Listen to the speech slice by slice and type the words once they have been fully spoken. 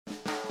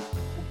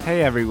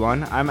Hey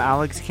everyone, I'm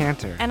Alex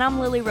Cantor. And I'm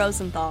Lily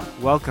Rosenthal.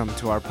 Welcome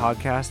to our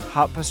podcast,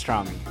 Hot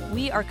Pastrami.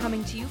 We are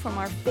coming to you from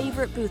our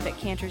favorite booth at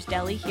Cantor's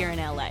Deli here in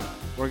LA.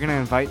 We're going to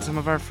invite some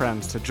of our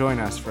friends to join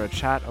us for a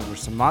chat over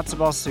some matzo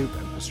ball soup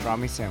and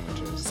pastrami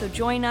sandwiches. So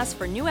join us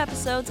for new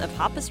episodes of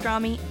Hot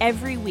Pastrami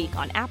every week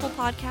on Apple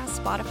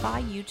Podcasts,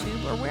 Spotify,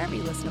 YouTube, or wherever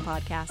you listen to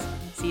podcasts.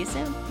 See you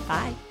soon.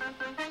 Bye.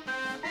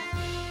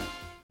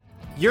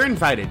 You're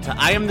invited to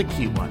I Am the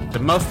Cute One, the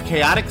most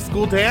chaotic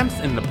school dance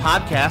in the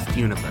podcast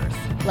universe.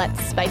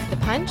 Let's spike the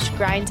punch,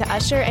 grind to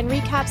usher, and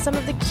recap some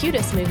of the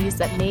cutest movies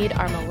that made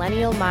our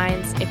millennial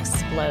minds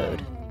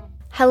explode.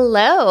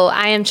 Hello,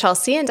 I am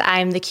Chelsea, and I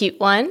am the cute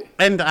one.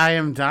 And I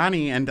am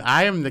Donnie, and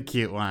I am the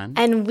cute one.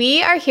 And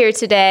we are here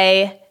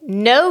today,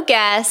 no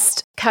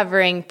guest,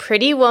 covering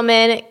Pretty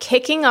Woman,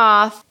 kicking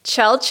off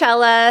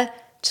Chelchella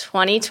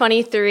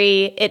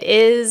 2023. It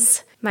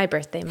is my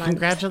birthday month.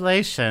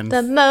 Congratulations.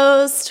 The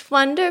most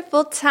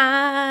wonderful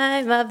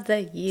time of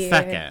the year.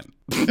 Second.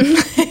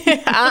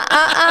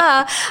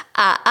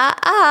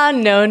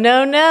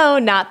 No,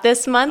 not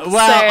this month,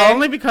 well, sir.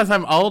 only because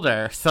I'm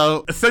older,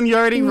 so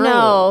seniority rules.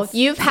 No,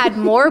 you've had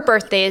more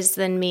birthdays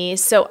than me,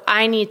 so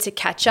I need to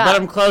catch up. But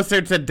I'm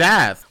closer to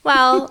death.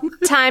 Well,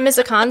 time is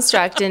a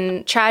construct,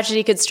 and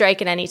tragedy could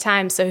strike at any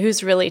time, so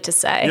who's really to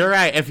say? You're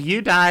right. If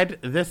you died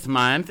this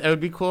month, it would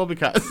be cool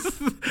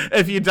because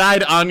if you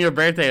died on your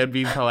birthday, it would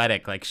be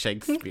poetic like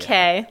Shakespeare.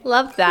 Okay,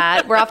 love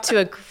that. We're off to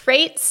a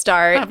great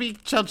start. Happy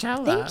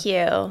Chelchella.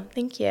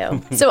 Thank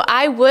you. So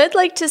I would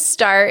like to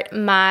start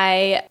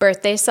my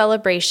birthday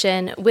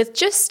celebration with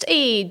just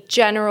a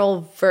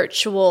general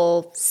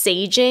virtual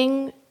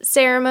saging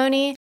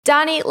ceremony.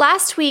 Donnie,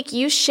 last week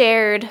you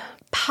shared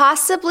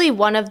possibly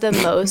one of the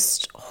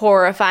most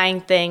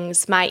horrifying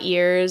things my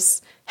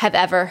ears have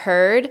ever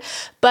heard,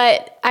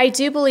 but I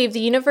do believe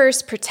the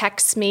universe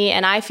protects me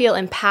and I feel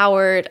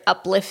empowered,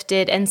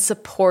 uplifted, and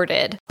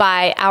supported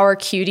by our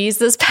cuties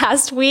this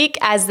past week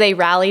as they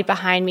rallied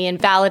behind me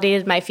and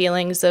validated my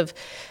feelings of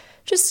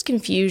just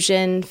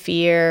confusion,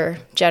 fear,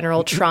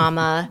 general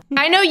trauma.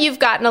 I know you've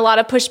gotten a lot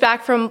of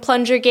pushback from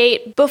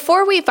Plungergate.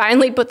 Before we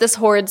finally put this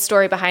horrid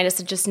story behind us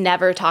and just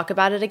never talk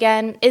about it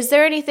again, is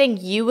there anything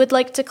you would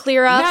like to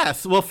clear up?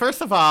 Yes. Well,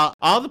 first of all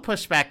the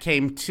pushback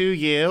came to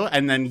you,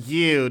 and then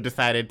you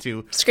decided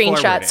to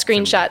Screenshot.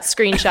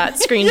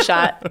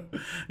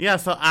 Yeah,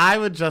 so I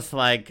would just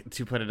like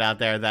to put it out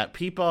there that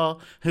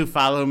people who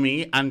follow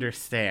me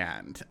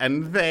understand,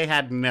 and they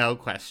had no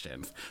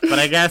questions. But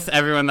I guess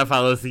everyone that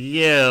follows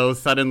you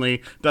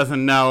suddenly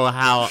doesn't know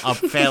how a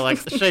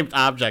phallic-shaped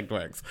object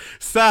works.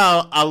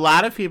 So a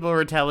lot of people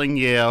were telling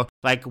you,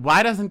 like,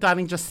 why doesn't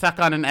Donnie just suck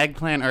on an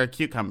eggplant or a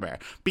cucumber?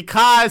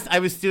 Because I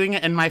was doing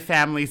it in my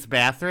family's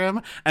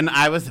bathroom, and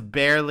I was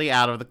barely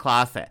out of the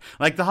closet.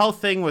 Like, the whole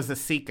thing was a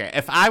secret.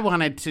 If I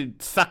wanted to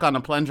suck on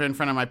a plunger in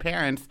front of my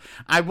parents,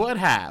 I would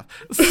have.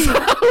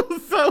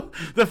 So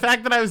the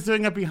fact that I was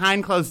doing it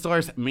behind closed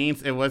doors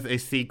means it was a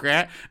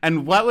secret.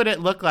 And what would it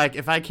look like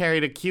if I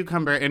carried a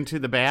cucumber into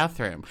the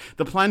bathroom?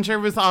 The plunger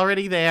was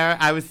already there.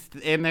 I was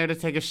in there to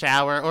take a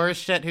shower or a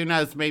shit, who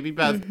knows, maybe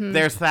both. Mm-hmm.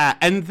 There's that.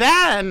 And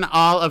then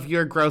all of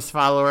your gross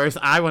followers,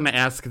 I want to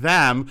ask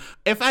them,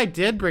 if I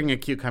did bring a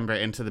cucumber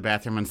into the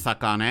bathroom and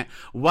suck on it,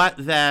 what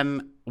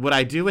then would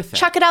I do with it?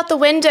 Chuck it out the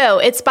window.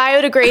 It's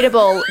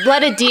biodegradable.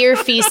 Let a deer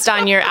feast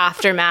on your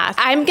aftermath.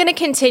 I'm going to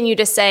continue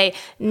to say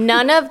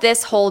none of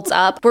this holds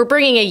up. We're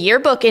bringing a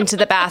yearbook into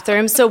the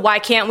bathroom, so why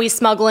can't we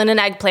smuggle in an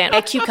eggplant,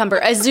 a cucumber,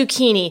 a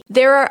zucchini?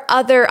 There are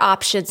other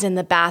options in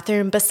the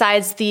bathroom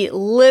besides the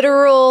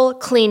literal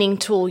cleaning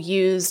tool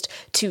used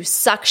to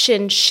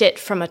suction shit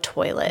from a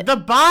toilet. The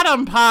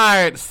bottom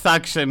part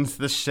suctions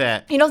the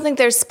shit. You don't think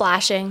there's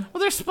splashing? Well,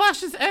 there's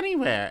splashes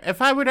anywhere.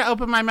 If I were to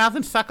open my mouth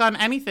and suck on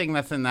anything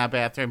that's in that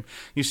bathroom,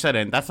 you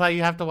shouldn't. That's why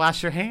you have to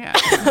wash your hands.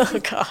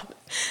 Oh, God.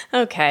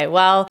 Okay,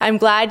 well, I'm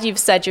glad you've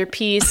said your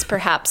piece.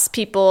 Perhaps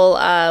people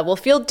will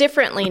feel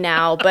differently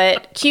now,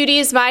 but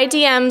cuties, my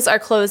DMs are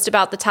closed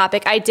about the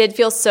topic. I did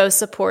feel so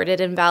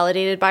supported and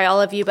validated by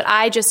all of you, but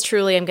I just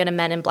truly am going to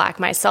Men in Black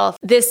myself.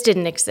 This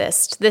didn't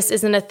exist. This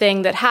isn't a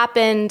thing that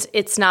happened.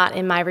 It's not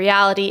in my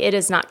reality. It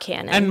is not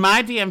canon. And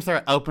my DMs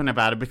are open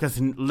about it because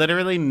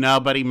literally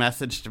nobody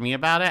messaged me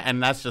about it,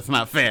 and that's just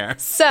not fair.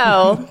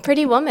 So,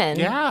 Pretty Woman.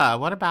 Yeah,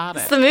 what about it?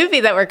 It's the movie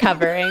that we're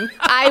covering.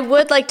 I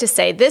would like to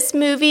say this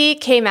movie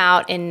came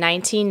out in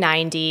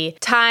 1990.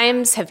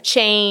 Times have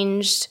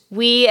changed.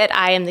 We at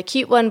I Am the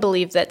Cute One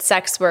believe that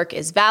sex work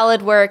is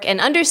valid work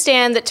and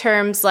understand that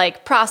terms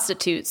like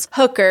prostitutes,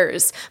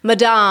 hookers,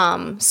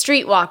 madame,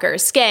 streetwalker,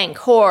 skank,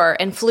 whore,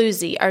 and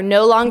floozy are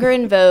no longer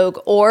in vogue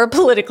or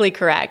politically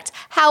correct.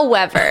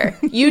 However,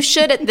 you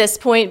should at this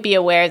point be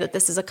aware that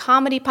this is a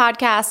comedy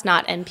podcast,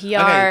 not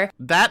NPR. Okay,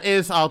 that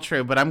is all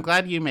true, but I'm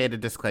glad you made a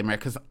disclaimer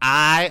because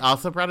I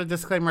also brought a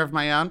disclaimer of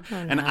my own,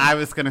 and I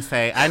was going to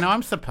say, I know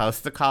I'm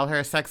supposed to call her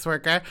a sex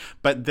worker,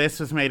 but this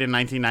was made in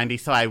 1990,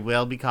 so I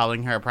will be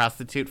calling her a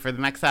prostitute for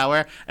the next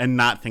hour and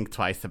not think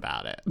twice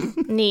about it.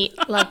 Neat.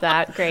 Love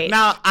that. Great.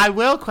 Now, I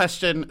will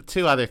question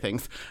two other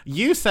things.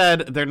 You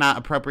said they're not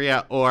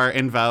appropriate or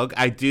in vogue.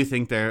 I do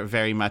think they're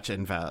very much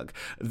in vogue.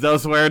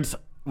 Those words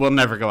will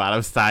never go out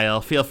of style.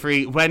 Feel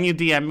free, when you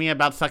DM me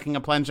about sucking a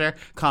plunger,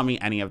 call me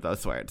any of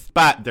those words.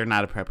 But they're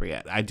not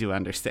appropriate. I do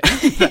understand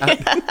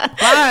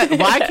that. But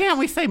why can't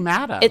we say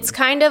madam? It's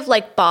kind of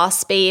like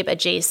boss babe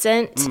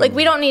adjacent. Like,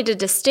 we don't need to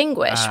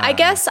distinguish. I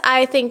guess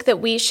I think that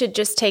we should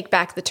just take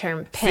back the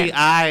term pimp. See,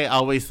 I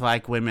always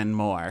like women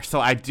more. So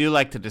I do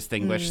like to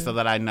distinguish so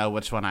that I know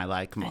which one I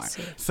like more.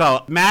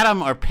 So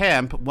madam or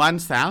pimp, one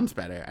sounds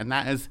better, and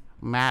that is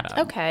madam.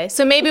 Okay,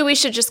 so maybe we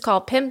should just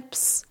call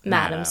pimps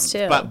madams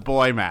too. But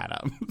boy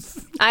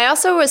madams. I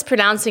also was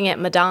pronouncing it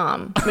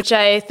madame, which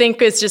I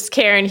think is just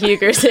Karen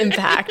Huger's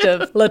impact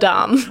of la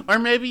dame. Or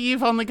maybe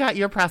you've only got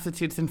your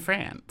prostitutes in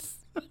France.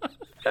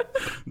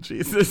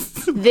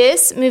 Jesus.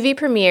 This movie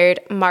premiered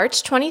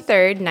March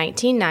 23rd,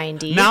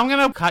 1990. Now I'm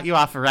going to cut you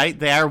off right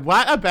there.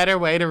 What a better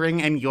way to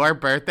ring in your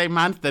birthday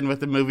month than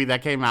with a movie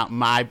that came out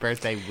my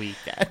birthday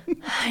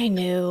weekend. I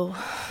knew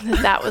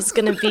that was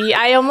going to be.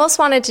 I almost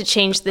wanted to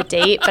change the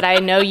date, but I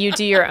know you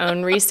do your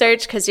own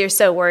research because you're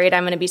so worried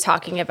I'm going to be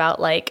talking about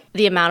like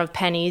the amount of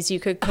pennies you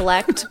could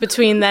collect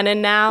between then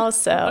and now.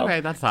 So,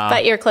 okay, that's all.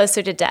 But you're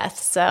closer to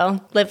death. So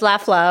live,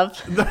 laugh,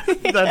 love.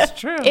 That's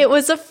true. It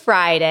was a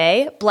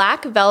Friday.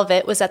 Black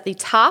Velvet was at the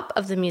top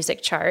of the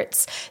music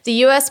charts. The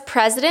U.S.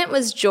 president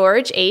was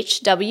George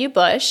H.W.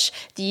 Bush.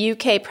 The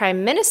UK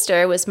prime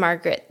minister was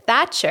Margaret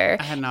Thatcher.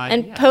 I had no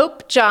idea. And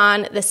Pope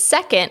John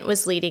II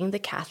was leading the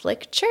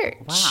Catholic Church.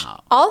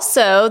 Wow.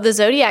 Also, the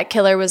Zodiac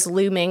Killer was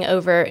looming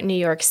over New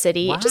York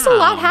City. Wow. Just a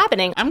lot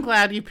happening. I'm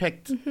glad you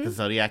picked the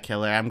Zodiac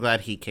Killer. I'm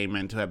glad he came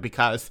into it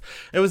because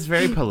it was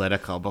very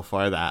political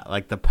before that.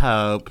 Like the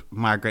Pope,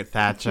 Margaret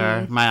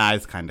Thatcher. My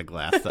eyes kind of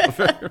glassed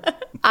over.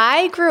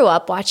 I grew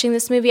up watching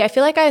this movie. I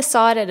feel like I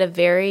saw it at a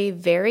very,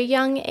 very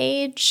young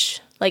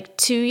age. Like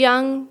too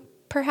young,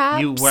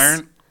 perhaps. You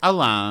weren't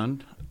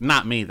alone.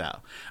 Not me, though.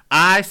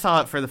 I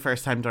saw it for the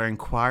first time during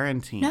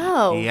quarantine.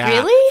 No, yeah.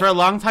 really? For a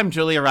long time,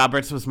 Julia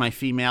Roberts was my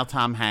female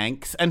Tom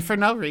Hanks, and for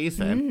no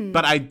reason.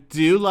 But I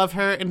do love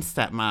her in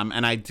Stepmom,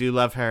 and I do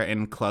love her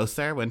in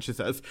Closer when she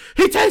says,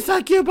 "He tastes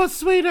like you, but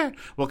sweeter."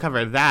 We'll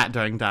cover that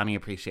during Donnie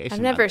Appreciation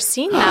I've never Month.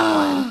 seen that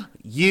one.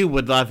 You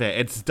would love it.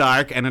 It's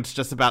dark, and it's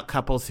just about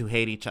couples who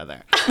hate each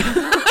other.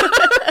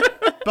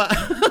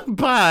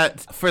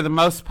 But for the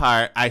most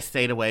part, I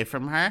stayed away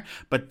from her.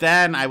 But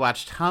then I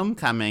watched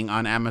Homecoming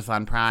on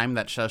Amazon Prime,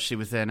 that show she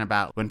was in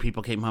about when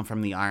people came home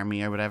from the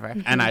army or whatever.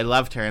 And I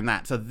loved her in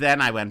that. So then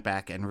I went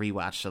back and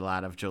rewatched a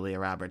lot of Julia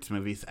Roberts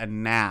movies.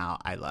 And now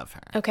I love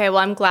her. Okay, well,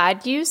 I'm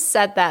glad you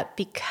said that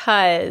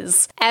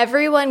because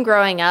everyone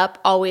growing up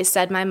always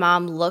said my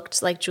mom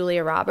looked like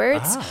Julia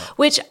Roberts,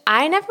 which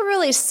I never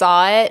really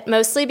saw it,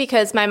 mostly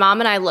because my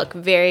mom and I look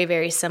very,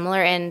 very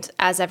similar. And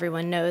as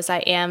everyone knows, I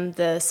am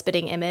the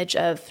spitting image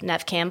of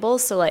Neve Campbell.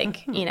 So,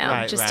 like, you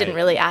know, didn't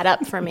really add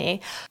up for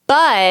me.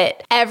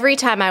 But every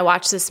time I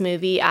watch this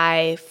movie,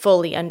 I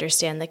fully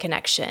understand the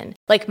connection.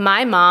 Like,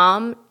 my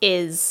mom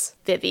is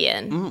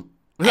Vivian.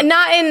 And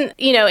not in,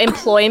 you know,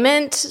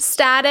 employment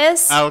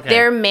status. Okay.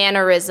 Their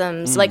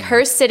mannerisms. Like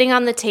her sitting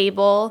on the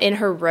table in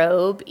her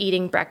robe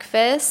eating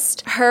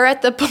breakfast. Her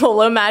at the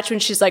polo match when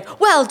she's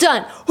like, "Well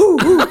done."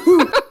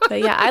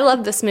 But yeah, I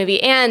love this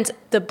movie. And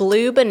the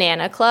Blue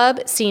Banana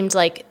Club seemed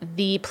like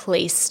the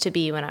place to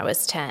be when I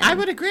was 10. I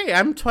would agree.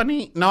 I'm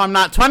 20. No, I'm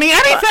not 20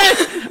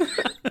 anything.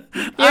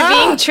 You're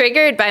being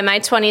triggered by my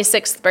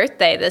 26th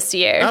birthday this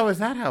year. Oh, is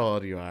that how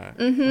old you are?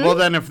 Well,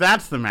 then if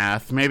that's the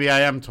math, maybe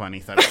I am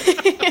 27.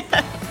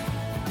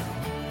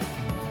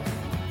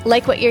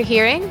 Like what you're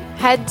hearing?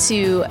 Head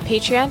to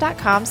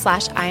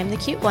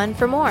patreon.com/IamTheCuteOne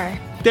for more.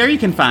 There you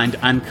can find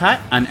uncut,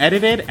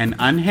 unedited, and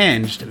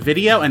unhinged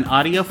video and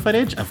audio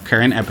footage of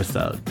current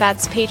episodes.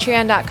 That's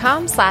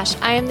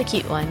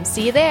patreon.com/IamTheCuteOne.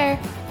 See you there.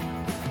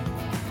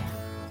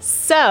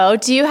 So,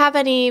 do you have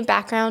any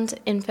background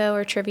info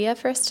or trivia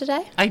for us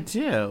today? I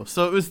do.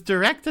 So it was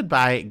directed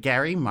by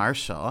Gary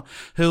Marshall,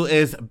 who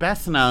is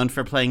best known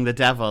for playing the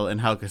devil in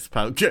Hocus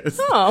Pocus.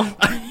 Oh.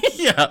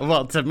 Yeah,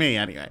 well, to me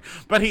anyway.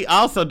 But he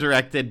also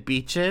directed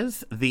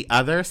Beaches, The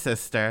Other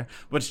Sister,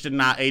 which did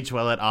not age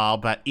well at all.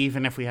 But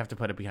even if we have to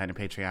put it behind a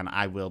Patreon,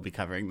 I will be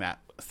covering that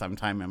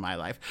sometime in my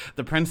life.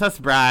 The Princess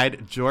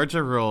Bride,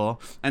 Georgia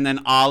Rule, and then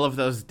all of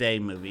those day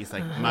movies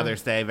like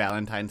Mother's Day,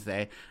 Valentine's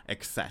Day,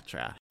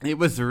 etc. It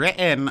was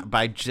written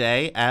by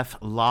J.F.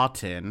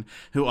 Lawton,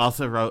 who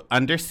also wrote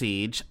Under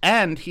Siege,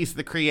 and he's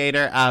the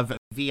creator of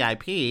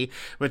VIP,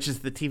 which is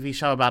the TV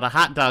show about a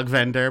hot dog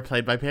vendor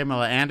played by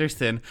Pamela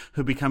Anderson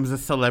who becomes a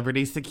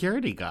celebrity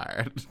security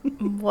guard.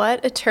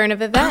 What a turn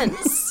of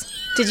events.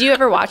 Did you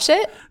ever watch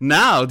it?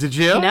 No, did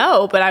you?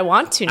 No, but I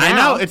want to now. I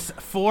know, it's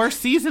 4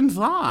 seasons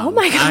long. Oh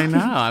my God. I know,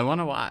 I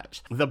want to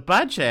watch. The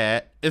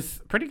budget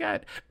is pretty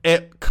good.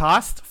 It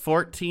cost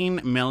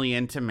 $14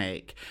 million to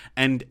make,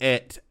 and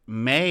it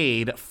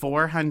made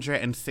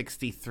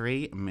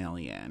 $463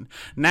 million.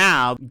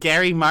 Now,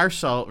 Gary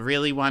Marshall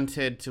really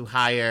wanted to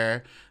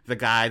hire the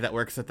guy that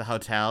works at the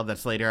hotel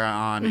that's later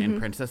on in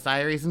Princess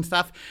Diaries and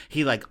stuff.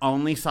 He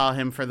only saw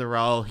him for the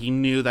role. He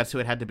knew that's who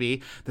it had to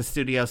be. The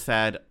studio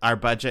said, our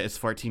budget is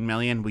 $14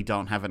 million. We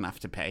don't have enough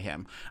to pay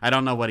him. I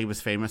don't know what he was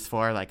famous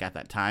for at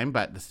that time,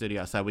 but the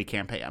studio said we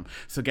can't pay him.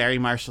 So Gary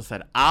Marshall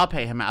said, I'll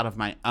pay him out of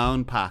my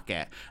own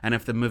pocket. And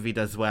if the movie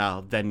does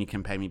well, then you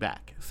can pay me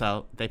back.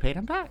 So they paid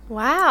him back.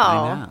 Wow.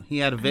 I know. He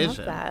had a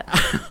vision. I love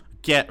that.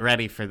 Get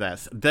ready for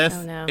this. This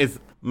is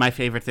my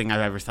favorite thing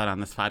I've ever said on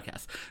this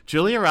podcast.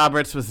 Julia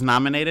Roberts was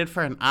nominated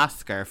for an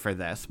Oscar for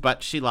this,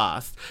 but she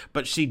lost.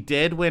 But she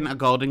did win a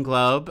Golden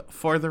Globe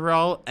for the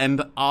role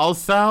and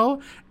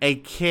also a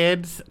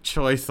Kids'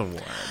 Choice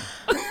Award.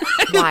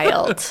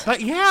 Wild.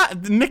 But yeah,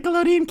 the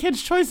Nickelodeon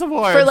Kids' Choice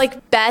Award.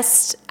 For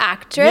Best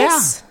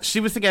Actress? Yeah. She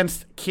was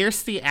against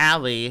Kirstie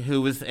Alley,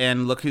 who was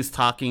in Look Who's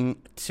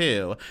Talking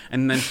 2.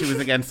 And then she was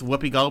against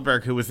Whoopi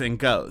Goldberg, who was in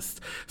Ghost.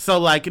 So,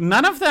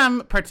 none of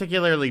them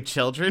particularly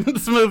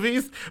children's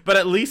movies, but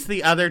at least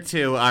the other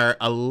two are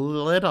a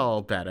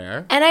little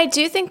better. And I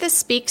do think this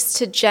speaks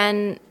to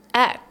Gen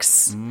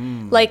X.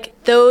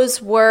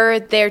 Those were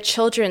their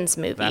children's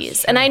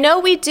movies. And I know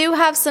we do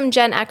have some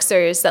Gen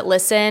Xers that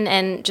listen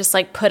and just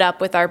put up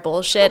with our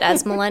bullshit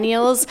as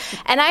millennials.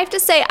 And I have to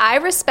say, I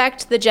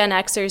respect the Gen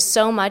Xers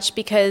so much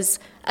because,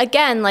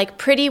 again,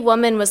 Pretty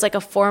Woman was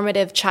a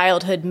formative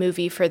childhood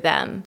movie for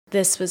them.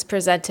 This was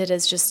presented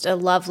as just a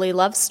lovely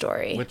love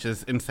story. Which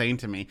is insane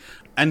to me.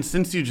 And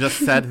since you just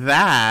said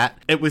that,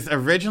 it was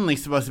originally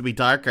supposed to be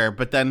darker,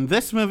 but then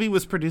this movie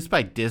was produced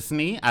by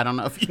Disney. I don't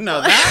know if you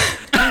know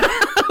that.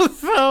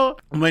 So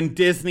when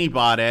Disney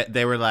bought it,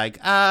 they were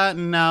like,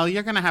 no,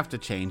 you're going to have to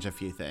change a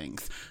few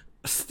things.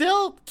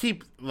 Still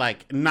keep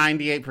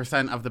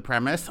 98% of the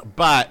premise,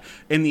 but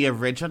in the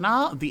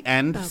original, the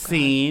end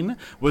scene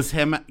was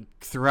him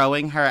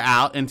throwing her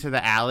out into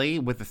the alley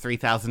with the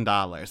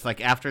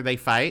 $3,000. After they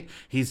fight,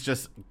 he's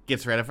just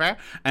gets rid of her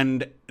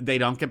and they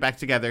don't get back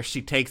together.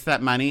 She takes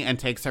that money and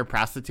takes her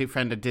prostitute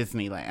friend to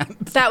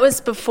Disneyland. That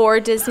was before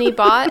Disney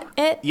bought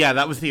it? Yeah,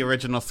 that was the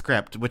original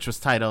script, which was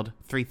titled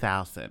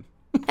 3000.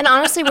 And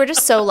honestly, we're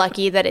just so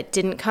lucky that it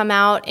didn't come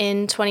out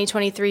in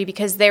 2023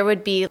 because there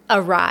would be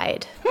a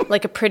ride,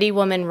 a Pretty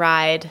Woman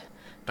ride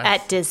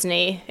at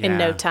Disney in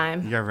no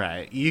time. You're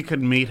right. You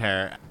could meet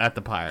her at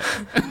the park.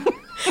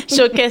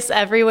 She'll kiss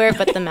everywhere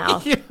but the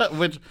mouth. Yeah,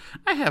 which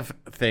I have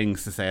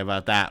things to say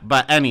about that.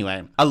 But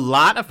anyway, a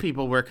lot of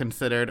people were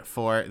considered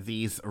for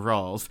these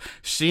roles.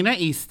 Sheena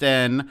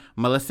Easton,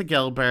 Melissa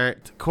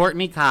Gilbert,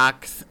 Courtney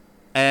Cox,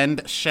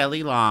 and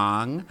Shelley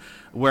Long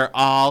were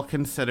all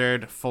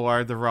considered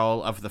for the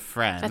role of the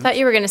friend. I thought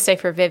you were going to say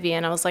for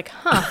Vivian. I was like,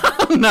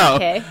 huh. No.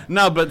 Okay.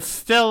 No, but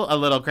still a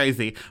little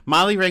crazy.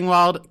 Molly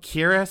Ringwald,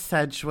 Kira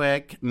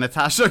Sedgwick,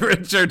 Natasha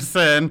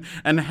Richardson,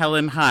 and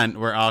Helen Hunt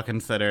were all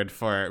considered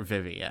for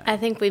Vivian. I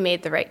think we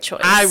made the right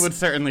choice. I would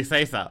certainly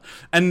say so.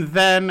 And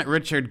then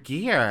Richard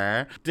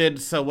Gere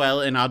did so well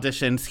in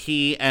auditions.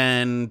 He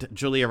and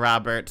Julia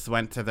Roberts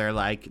went to their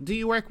do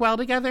you work well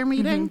together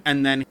meeting?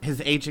 And then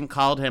his agent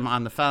called him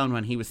on the phone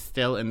when he was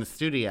still in the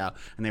studio.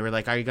 And they were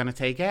like, are you going to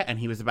take it? And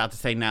he was about to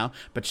say no.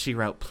 But she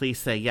wrote, please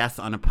say yes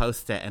on a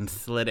Post-it and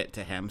slid it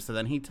to him. So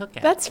then he took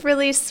it. That's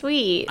really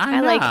sweet.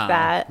 I like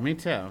that. Me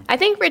too. I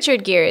think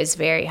Richard Gere is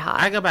very hot.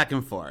 I go back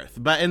and forth.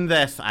 But in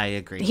this, I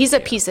agree. He's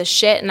a piece of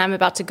shit, and I'm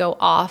about to go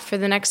off for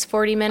the next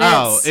 40 minutes.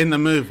 Oh, in the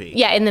movie.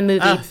 Yeah, in the movie.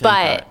 Oh,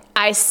 but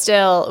I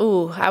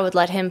still, I would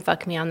let him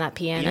fuck me on that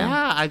piano.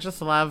 Yeah, I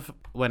just love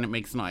when it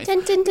makes noise.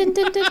 Dun, dun, dun,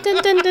 dun, dun,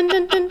 dun, dun, dun,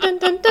 dun, dun,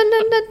 dun,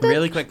 dun, dun.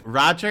 Really quick,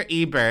 Roger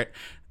Ebert,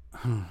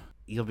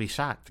 you'll be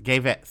shocked,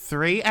 gave it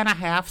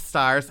 3.5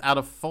 stars out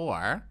of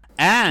 4.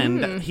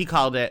 And he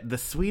called it the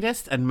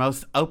sweetest and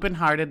most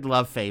open-hearted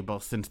love fable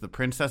since The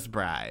Princess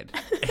Bride.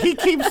 He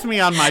keeps me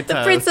on my toes.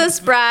 The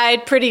Princess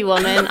Bride, Pretty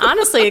Woman.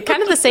 Honestly,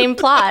 kind of the same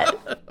plot.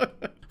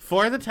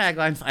 For the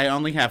taglines, I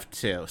only have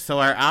 2. So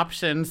our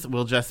options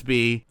will just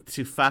be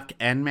to fuck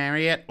and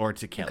marry it or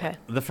to kill it.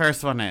 The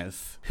first one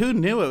is, who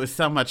knew it was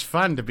so much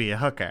fun to be a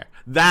hooker?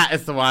 That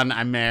is the one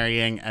I'm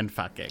marrying and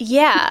fucking.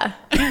 Yeah.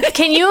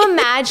 Can you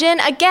imagine?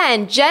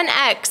 Again, Gen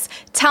X,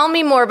 tell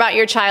me more about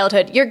your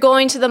childhood. You're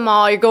going to the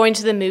mall, you're going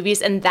to the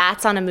movies, and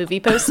that's on a movie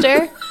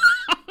poster?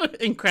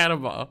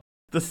 Incredible.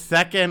 The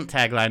second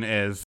tagline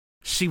is,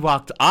 she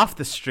walked off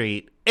the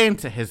street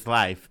into his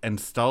life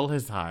and stole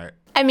his heart.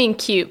 I mean,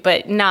 cute,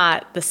 but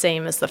not the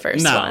same as the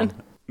first one. No,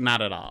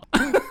 not at all.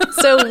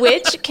 So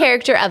which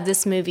character of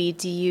this movie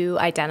do you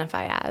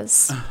identify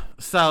as?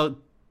 So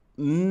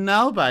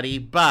nobody,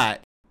 but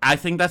I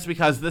think that's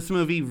because this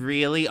movie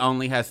really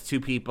only has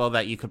 2 people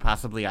that you could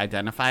possibly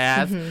identify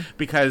as,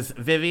 because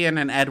Vivian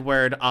and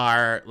Edward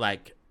are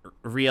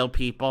real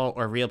people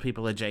or real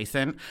people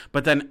adjacent,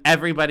 but then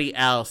everybody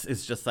else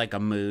is just like a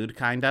mood,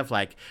 kind of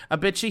like a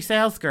bitchy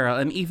sales girl,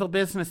 an evil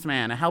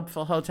businessman, a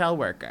helpful hotel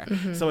worker.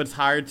 So it's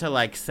hard to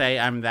like say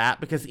I'm that,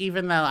 because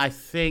even though I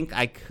think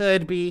I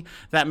could be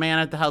that man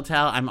at the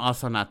hotel, I'm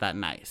also not that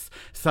nice.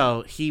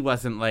 So he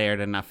wasn't layered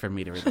enough for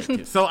me to relate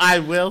to. So I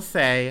will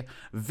say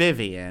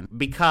Vivian,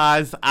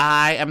 because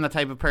I am the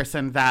type of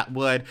person that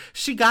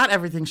she got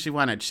everything she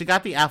wanted. She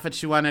got the outfit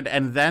she wanted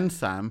and then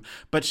some,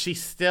 but she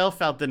still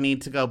felt the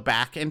need to go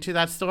back into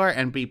that store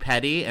and be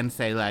petty and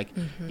say like,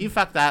 you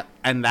fuck that,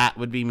 and that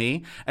would be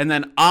me. And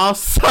then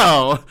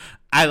also,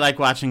 I like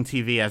watching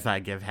TV as I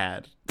give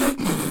head.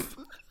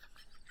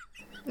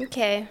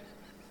 Okay.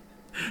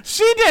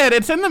 She did.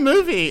 It's in the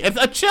movie. It's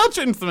a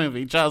children's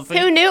movie, Chelsea.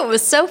 Who knew it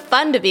was so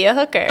fun to be a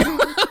hooker?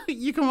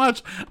 You can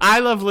watch I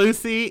Love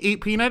Lucy,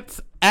 eat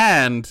peanuts,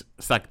 and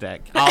suck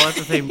dick all at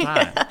the same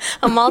time.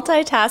 A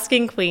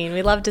multitasking queen.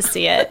 We love to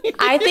see it.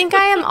 I think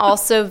I am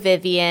also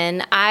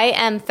Vivian. I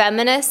am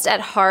feminist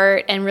at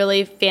heart and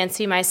really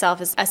fancy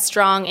myself as a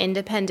strong,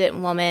 independent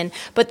woman.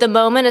 But the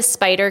moment a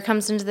spider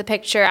comes into the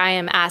picture, I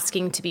am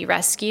asking to be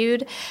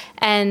rescued.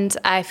 And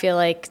I feel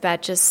like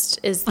that just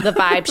is the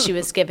vibe she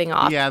was giving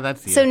off. Yeah,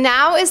 that's you. So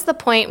now is the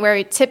point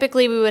where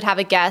typically we would have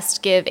a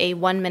guest give a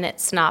 1-minute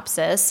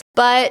synopsis.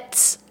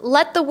 But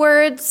let the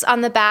words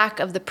on the back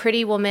of the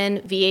Pretty Woman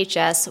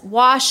VHS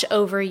wash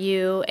over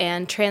you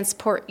and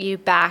transport you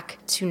back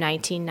to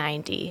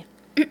 1990.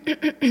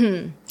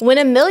 When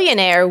a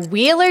millionaire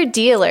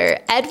wheeler-dealer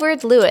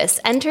Edward Lewis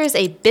enters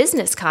a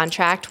business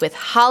contract with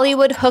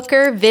Hollywood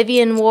hooker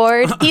Vivian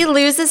Ward, he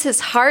loses his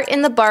heart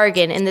in the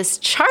bargain in this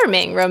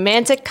charming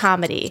romantic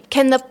comedy.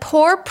 Can the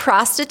poor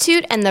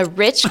prostitute and the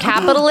rich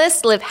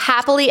capitalist live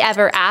happily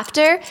ever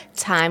after?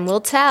 Time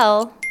will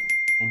tell.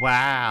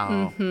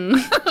 Wow.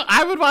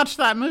 I would watch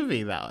that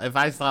movie, though, if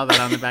I saw that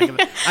on the back of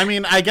it. I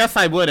mean, I guess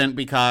I wouldn't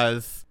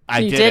because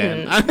I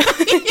didn't.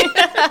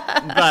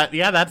 But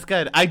yeah, that's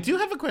good. I do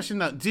have a question,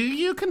 though. Do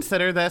you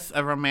consider this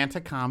a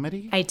romantic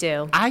comedy? I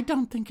do. I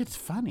don't think it's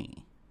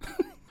funny.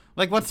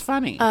 Like, what's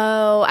funny?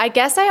 Oh, I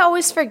guess I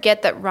always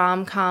forget that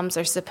rom-coms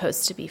are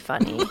supposed to be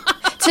funny.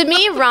 To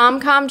me,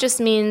 rom-com just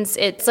means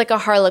it's like a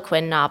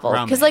Harlequin novel.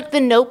 Because, like, The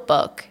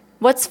Notebook.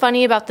 What's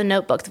funny about The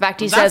Notebook? The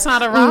fact he That's says,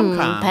 not a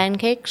rom-com.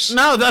 Pancakes?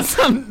 No,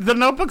 The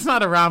Notebook's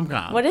not a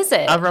rom-com. What is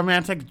it? A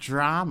romantic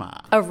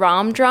drama. A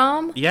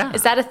rom-drom? Yeah.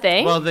 Is that a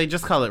thing? Well, they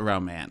just call it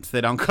romance.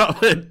 They don't call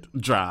it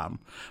dram.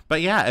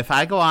 But yeah, if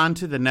I go on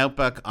to The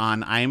Notebook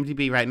on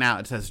IMDb right now,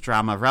 it says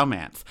drama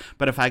romance.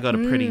 But if I go to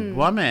Pretty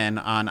Woman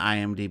on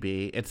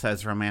IMDb, it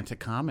says romantic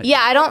comedy.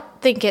 Yeah, I don't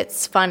think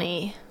it's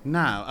funny.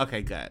 No.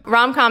 Okay, good.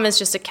 Rom-com is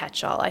just a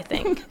catch-all, I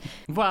think.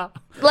 Well,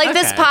 Like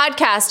this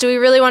podcast, do we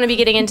really want to be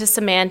getting into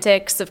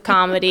semantics of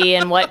comedy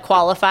and what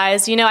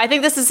qualifies? You know, I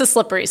think this is a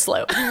slippery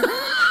slope.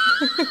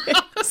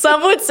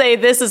 Some would say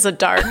this is a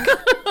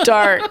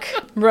dark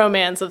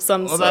romance of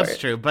some Well, sort. that's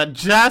true. But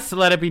just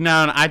let it be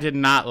known, I did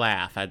not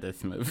laugh at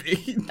this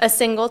movie. A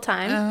single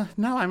time?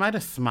 No, I might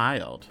have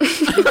smiled.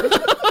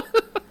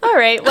 All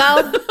right,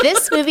 well,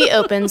 this movie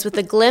opens with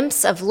a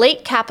glimpse of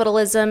late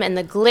capitalism and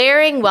the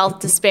glaring wealth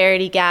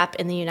disparity gap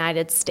in the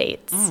United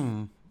States.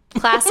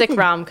 Classic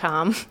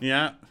rom-com.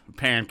 Yeah,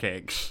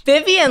 pancakes.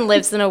 Vivian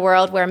lives in a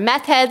world where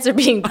meth heads are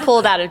being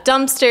pulled out of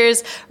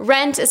dumpsters,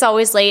 rent is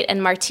always late,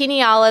 and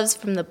martini olives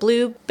from the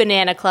Blue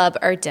Banana Club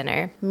are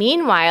dinner.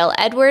 Meanwhile,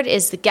 Edward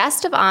is the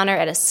guest of honor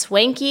at a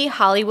swanky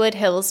Hollywood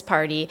Hills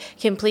party,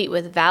 complete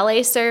with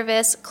valet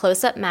service,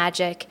 close-up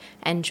magic,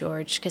 and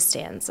George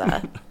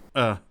Costanza.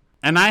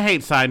 And I hate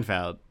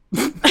Seinfeld.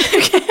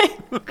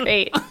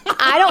 Great.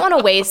 I don't want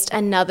to waste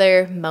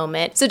another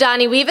moment. So,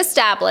 Donnie, we've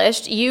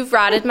established you've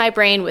rotted my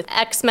brain with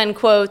X-Men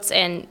quotes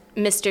and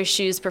Mr.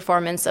 Shu's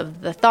performance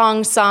of the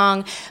thong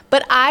song,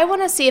 but I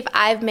want to see if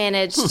I've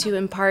managed to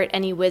impart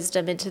any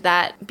wisdom into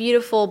that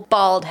beautiful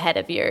bald head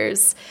of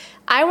yours.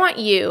 I want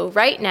you,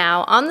 right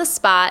now, on the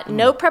spot,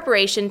 no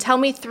preparation, tell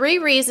me 3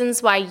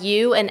 reasons why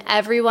you and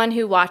everyone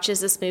who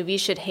watches this movie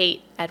should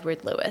hate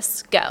Edward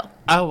Lewis. Go.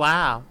 Oh,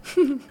 wow.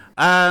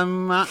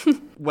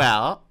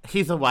 Well,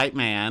 he's a white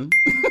man.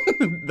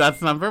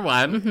 That's number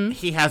 1.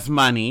 He has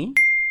money.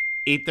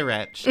 Eat the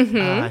rich.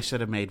 I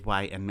should have made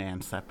white and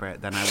man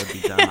separate. Then I would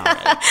be done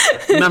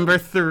already. Number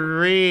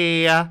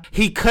 3,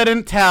 he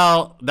couldn't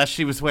tell that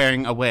she was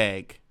wearing a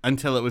wig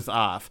until it was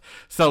off.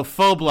 So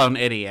full-blown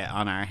idiot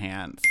on our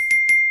hands.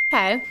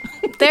 Okay.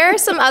 There are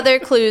some other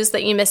clues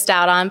that you missed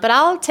out on, but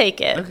I'll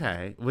take it.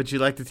 Okay. Would you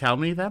like to tell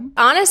me them?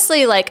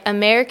 Honestly, like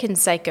American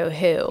Psycho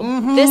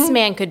Who, this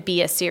man could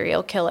be a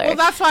serial killer. Well,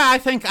 that's why I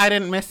think I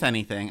didn't miss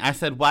anything. I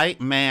said white,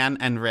 man,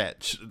 and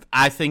rich.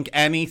 I think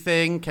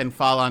anything can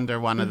fall under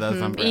one of those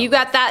umbrellas. You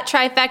got that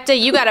trifecta.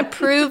 You got to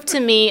prove to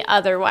me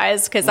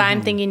otherwise, because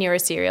I'm thinking you're a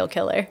serial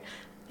killer.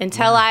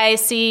 Until I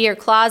see your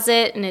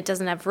closet and it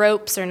doesn't have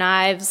ropes or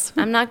knives,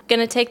 I'm not going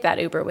to take that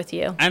Uber with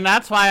you. And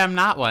that's why I'm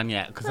not one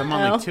yet, because I'm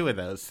only 2 of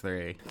those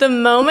 3. The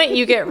moment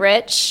you get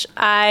rich,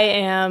 I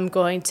am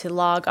going to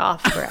log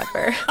off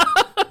forever.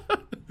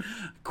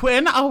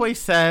 Quinn always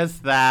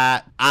says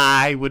that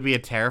I would be a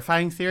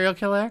terrifying serial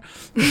killer.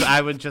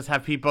 I would just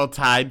have people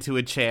tied to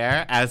a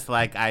chair as,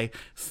 like, I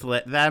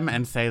slit them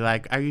and say,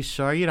 like, are you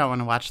sure you don't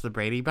want to watch the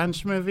Brady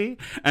Bunch movie?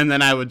 And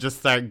then I would just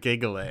start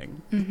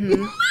giggling.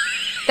 Mm-hmm.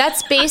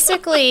 That's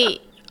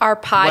basically our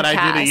podcast. What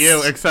I do to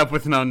you, except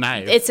with no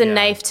knife. It's a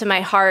knife to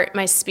my heart,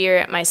 my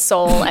spirit, my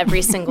soul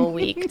every single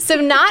week. So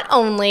not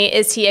only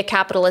is he a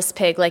capitalist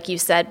pig, like you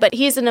said, but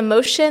he's an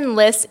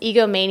emotionless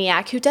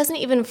egomaniac who doesn't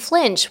even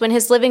flinch when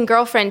his living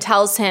girlfriend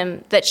tells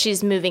him that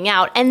she's moving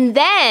out. And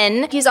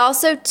then he's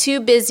also too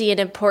busy and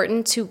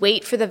important to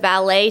wait for the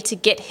valet to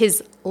get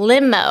his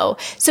limo.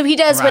 So he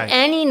does what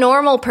any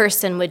normal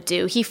person would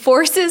do. He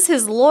forces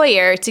his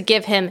lawyer to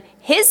give him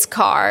his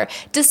car,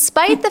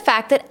 despite the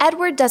fact that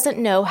Edward doesn't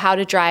know how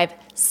to drive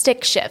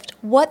stick shift.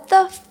 What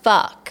the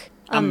fuck?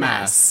 A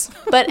mess.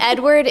 But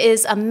Edward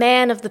is a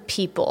man of the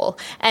people.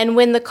 And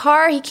when the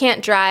car he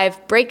can't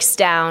drive breaks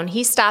down,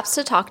 he stops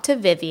to talk to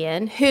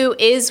Vivian, who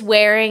is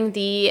wearing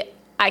the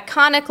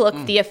iconic look,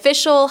 the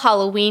official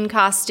Halloween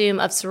costume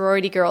of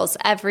sorority girls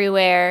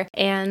everywhere.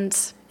 And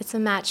it's a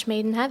match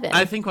made in heaven.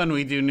 I think when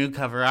we do new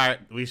cover art,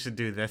 we should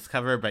do this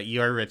cover, but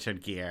you're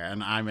Richard Gere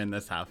and I'm in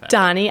this outfit.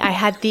 Donnie, I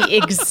had the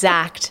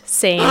exact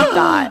same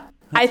thought.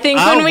 I think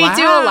when we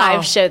do a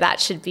live show,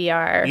 that should be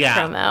our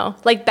promo.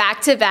 Like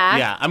back to back.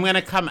 Yeah, I'm going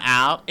to come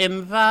out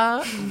in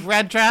the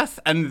red dress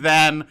and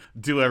then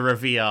do a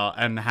reveal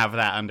and have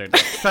that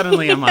underneath.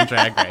 Suddenly I'm on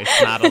Drag Race,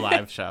 not a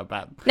live show.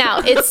 But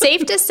now, it's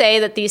safe to say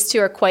that these two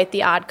are quite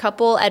the odd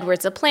couple.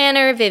 Edward's a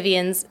planner.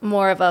 Vivian's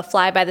more of a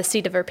fly by the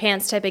seat of her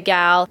pants type of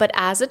gal. But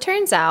as it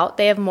turns out,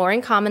 they have more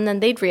in common than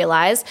they'd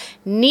realize.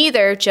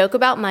 Neither joke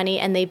about money,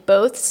 and they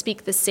both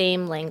speak the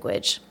same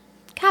language.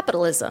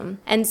 Capitalism.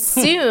 And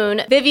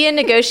soon, Vivian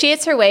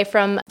negotiates her way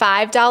from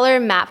 $5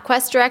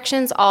 MapQuest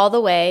directions all the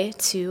way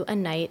to a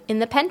night in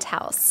the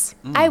penthouse.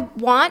 I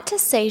want to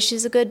say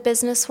she's a good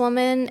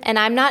businesswoman, and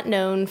I'm not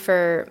known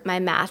for my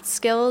math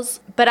skills,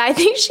 but I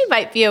think she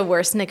might be a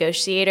worse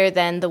negotiator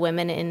than the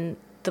women in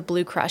the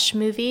Blue Crush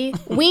movie.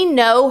 We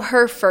know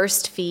her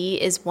first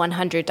fee is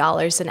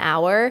 $100 an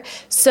hour.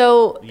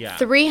 So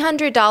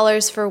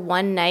 $300 for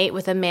one night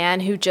with a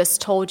man who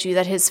just told you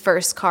that his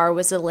first car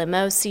was a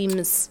limo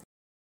seems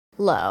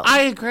low.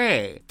 I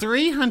agree.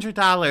 $300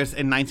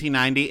 in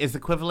 1990 is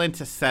equivalent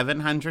to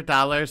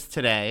 $700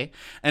 today.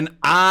 And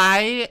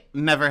I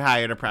never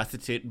hired a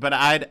prostitute, but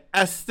I'd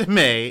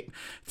estimate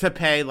to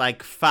pay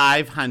like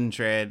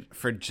 $500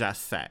 for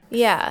just sex.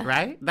 Yeah.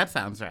 Right? That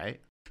sounds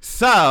right.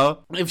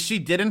 So, if she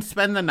didn't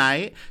spend the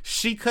night,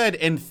 she could,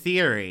 in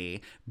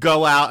theory,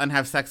 go out and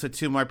have sex with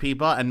two more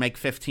people and make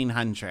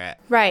 $1,500.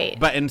 Right.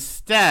 But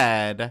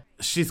instead,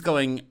 she's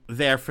going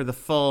there for the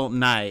full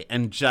night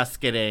and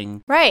just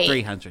getting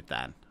 $300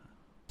 then.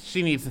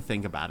 She needs to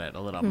think about it a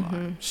little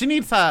more. She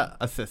needs an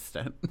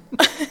assistant.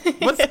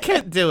 What's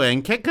Kit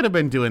doing? Kit could have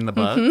been doing the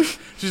book.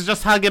 She's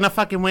just hugging a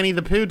fucking Winnie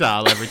the Pooh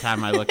doll every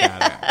time I look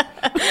at her.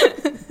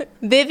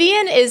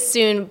 Vivian is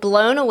soon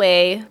blown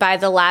away by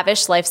the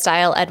lavish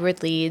lifestyle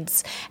Edward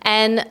leads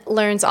and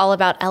learns all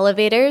about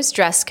elevators,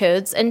 dress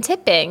codes, and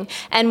tipping.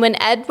 And when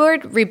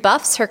Edward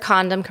rebuffs her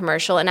condom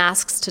commercial and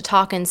asks to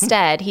talk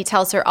instead, he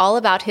tells her all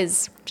about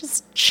his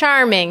just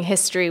charming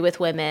history with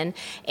women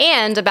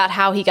and about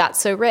how he got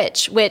so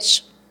rich,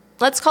 which...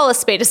 let's call a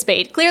spade a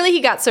spade. Clearly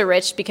he got so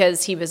rich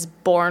because he was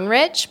born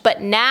rich,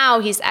 but now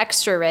he's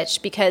extra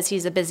rich because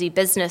he's a busy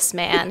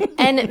businessman.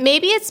 And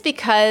maybe it's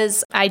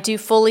because I do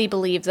fully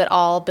believe that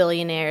all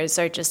billionaires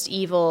are just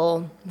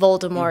evil,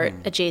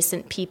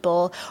 Voldemort-adjacent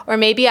people. Or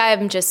maybe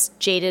I'm just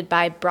jaded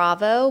by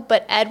Bravo,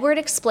 but Edward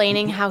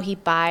explaining how he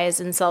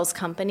buys and sells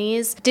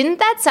companies, didn't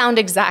that sound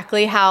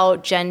exactly how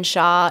Jen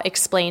Shaw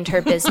explained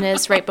her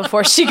business right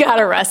before she got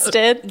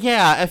arrested?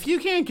 Yeah, if you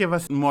can't give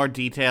us more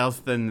details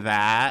than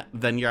that,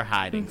 then you're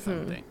hiding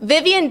something.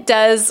 Vivian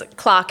does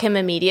clock him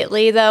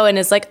immediately, though, and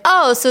is like,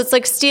 oh, so it's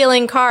like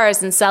stealing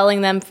cars and selling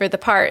them for the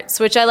parts,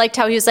 which I liked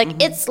how he was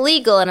like, it's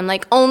legal. And I'm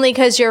like, only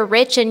because you're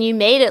rich and you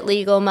made it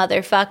legal,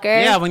 motherfucker.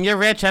 Yeah, when you're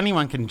rich,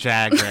 anyone can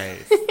drag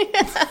race.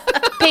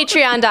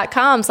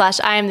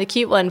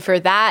 Patreon.com/IamTheCuteOne for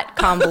that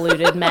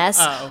convoluted mess.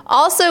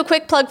 Also,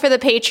 quick plug for the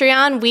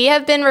Patreon. We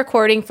have been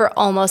recording for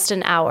almost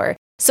an hour.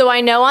 So I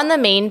know on the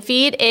main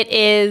feed it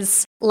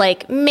is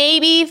like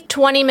maybe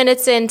 20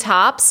 minutes in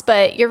tops,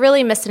 but you're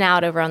really missing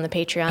out over on the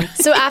Patreon.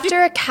 So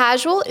after a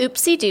casual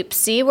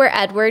oopsie-doopsie where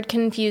Edward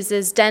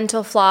confuses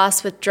dental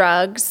floss with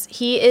drugs,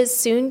 he is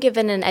soon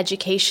given an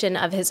education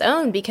of his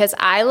own because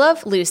I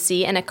Love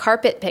Lucy and a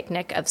carpet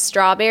picnic of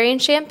strawberry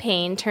and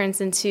champagne turns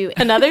into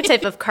another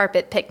type of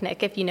carpet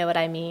picnic, if you know what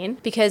I mean,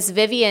 because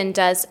Vivian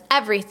does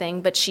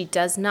everything, but she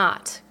does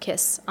not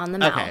kiss on the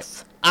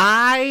mouth.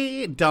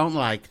 I don't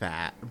like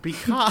that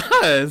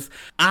because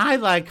I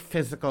like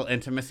physical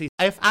intimacy.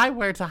 If I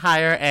were to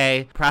hire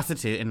a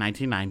prostitute in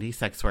 1990,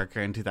 sex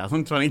worker in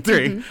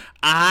 2023,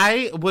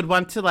 I would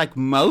want to like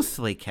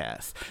mostly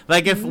kiss.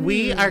 Like if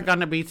we are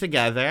going to be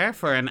together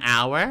for an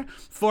hour,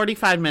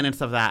 45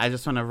 minutes of that, I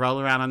just want to roll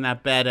around on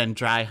that bed and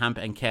dry hump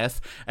and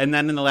kiss. And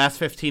then in the last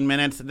 15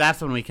 minutes,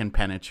 that's when we can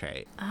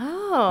penetrate.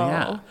 Oh.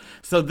 Yeah.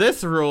 So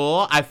this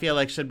rule, I feel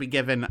like should be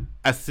given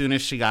as soon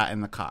as she got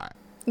in the car.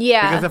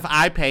 Yeah. Because if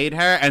I paid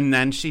her and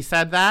then she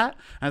said that,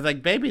 I was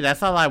like, baby,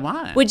 that's all I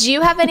want. Would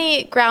you have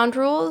any ground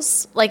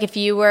rules? Like if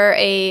you were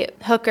a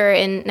hooker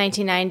in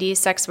 1990,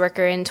 sex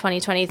worker in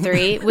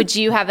 2023, would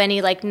you have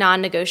any like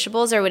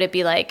non-negotiables, or would it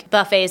be like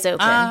buffets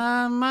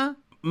open?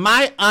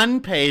 My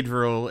unpaid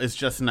rule is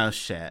just no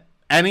shit.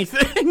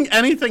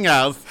 Anything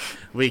else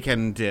we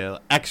can do.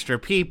 Extra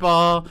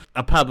people,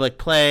 a public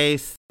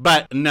place,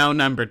 but no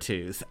number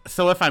twos.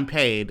 So if I'm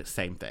paid,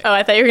 same thing. Oh,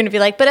 I thought you were going to be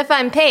like, but if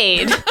I'm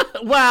paid.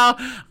 Well,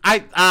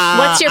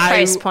 what's your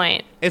price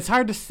point? It's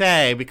hard to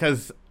say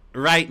because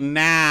right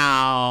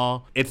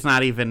now it's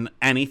not even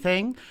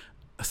anything.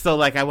 So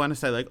like I want to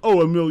say like, oh,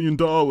 $1 million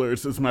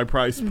is my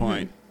price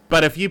point.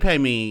 But if you pay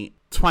me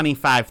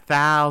 $25,000.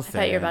 I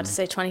thought you were about to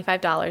say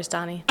 $25,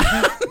 Donnie.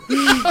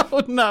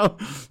 No,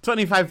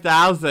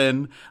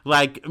 $25,000.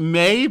 Like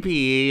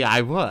maybe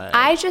I would.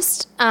 I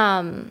just,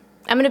 I'm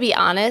going to be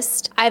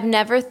honest. I've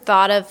never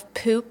thought of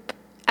poop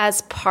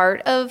as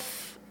part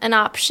of an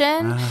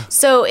option.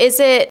 So is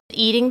it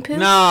eating poop?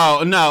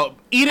 No.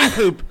 Eating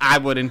poop, I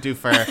wouldn't do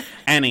for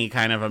any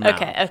kind of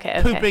amount. Okay.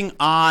 Pooping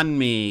on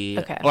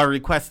me or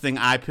requesting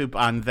I poop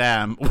on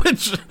them,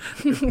 which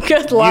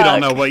good luck. You don't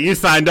know what you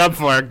signed up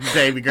for,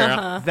 baby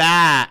girl.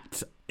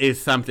 That is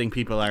something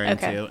people are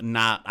into.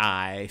 Not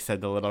I,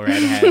 said the little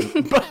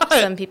redhead. But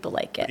some people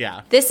like it.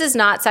 Yeah. This is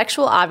not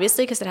sexual,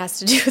 obviously, because it has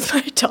to do with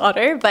my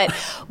daughter. But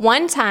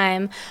one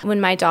time when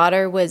my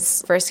daughter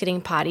was first getting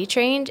potty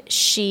trained,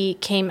 she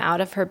came out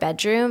of her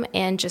bedroom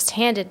and just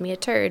handed me a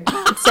turd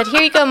and said,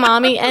 here you go,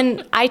 mommy.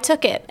 And I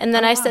took it. And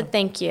then I said,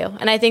 thank you.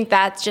 And I think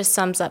that just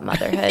sums up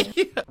motherhood.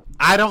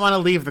 I don't want to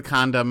leave the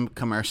condom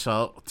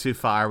commercial too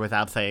far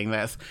without saying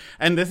this.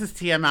 And this is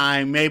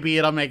TMI. Maybe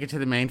it'll make it to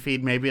the main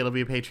feed. Maybe it'll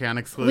be a Patreon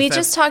exclusive. We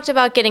just talked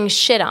about getting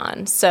shit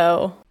on,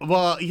 so.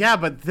 Well, yeah,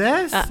 but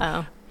this.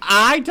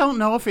 I don't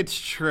know if it's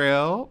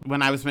true.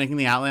 When I was making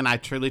the outline, I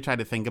truly tried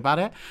to think about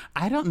it.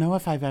 I don't know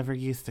if I've ever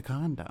used a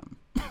condom.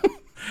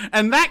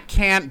 And that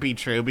can't be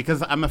true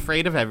because I'm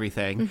afraid of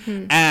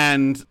everything.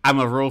 And I'm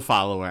a rule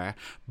follower.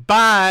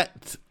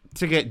 But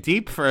to get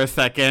deep for a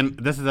second,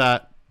 this is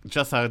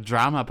just a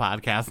drama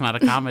podcast, not a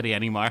comedy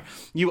anymore.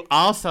 You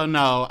also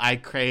know I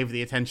crave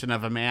the attention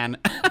of a man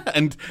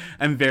and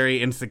I'm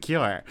very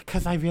insecure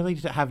because I really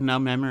have no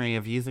memory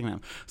of using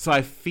them. So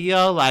I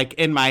feel like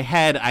in my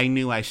head, I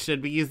knew I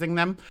should be using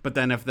them. But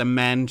then if the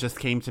men just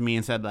came to me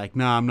and said like,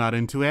 no, I'm not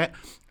into it,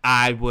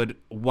 I would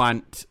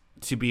want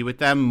to be with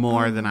them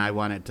more than I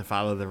wanted to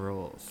follow the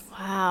rules.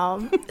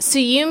 Wow. So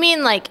you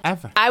mean like,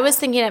 Ever. I was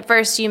thinking at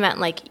first you meant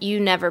like you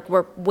never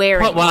were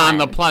wearing Put one on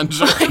the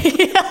plunger.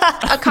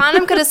 A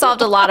condom could have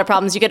solved a lot of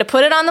problems. You could have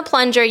put it on the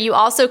plunger. You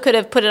also could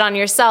have put it on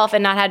yourself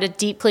and not had to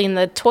deep clean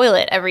the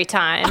toilet every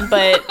time.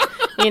 But,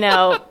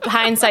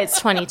 hindsight's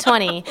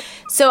 20/20.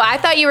 So I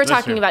thought you were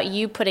talking about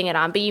you putting it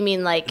on, but you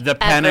mean like the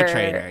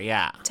penetrator,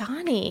 yeah.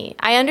 Donnie,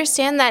 I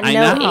understand that I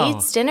no know.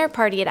 AIDS dinner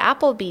party at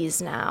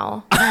Applebee's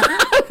now.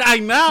 I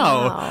know.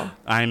 Wow.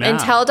 I know.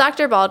 Until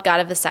Dr. Bald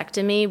got a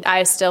vasectomy,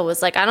 I still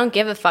was like, I don't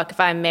give a fuck if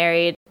I'm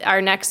married.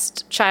 Our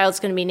next child's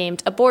going to be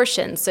named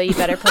Abortion, so you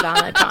better put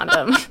on a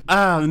condom.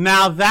 Oh,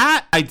 now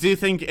that I do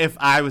think if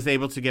I was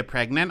able to get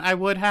pregnant, I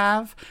would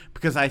have,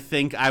 because I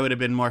think I would have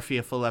been more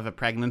fearful of a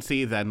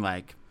pregnancy than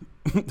like,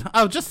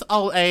 just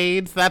old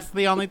AIDS. That's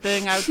the only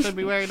thing I should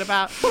be worried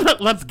about.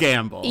 Let's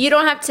gamble. You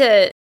don't have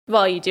to,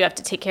 well, you do have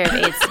to take care of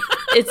AIDS.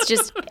 It's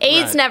just,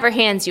 AIDS never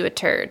hands you a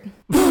turd.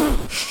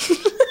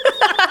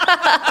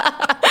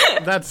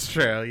 That's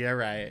true. You're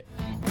right.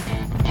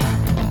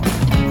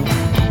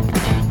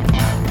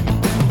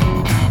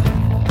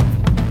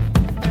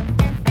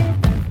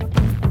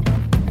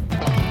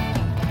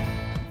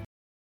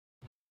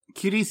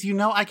 Cuties, you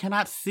know I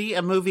cannot see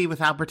a movie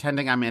without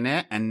pretending I'm in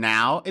it, and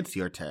now it's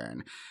your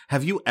turn.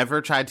 Have you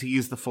ever tried to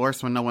use the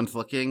Force when no one's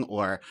looking,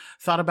 or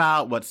thought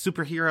about what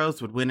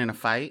superheroes would win in a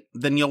fight?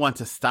 Then you'll want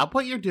to stop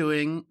what you're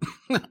doing,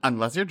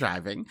 unless you're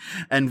driving,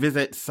 and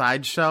visit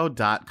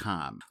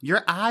Sideshow.com.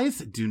 Your eyes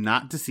do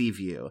not deceive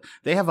you.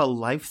 They have a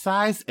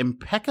life-size,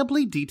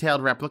 impeccably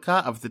detailed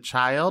replica of the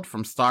child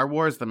from Star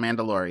Wars The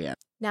Mandalorian.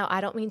 Now,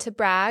 I don't mean to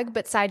brag,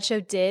 but Sideshow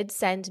did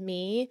send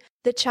me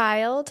the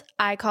child.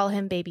 I call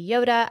him Baby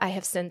Yoda. I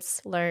have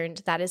since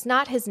learned that is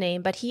not his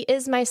name, but he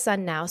is my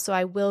son now, so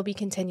I will be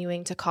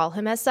continuing to call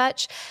him as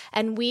such.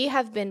 And we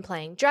have been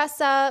playing dress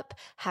up,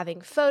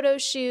 having photo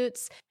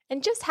shoots,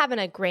 and just having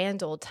a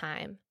grand old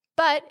time.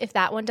 But if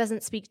that one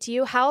doesn't speak to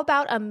you, how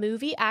about a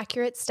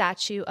movie-accurate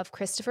statue of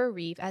Christopher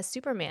Reeve as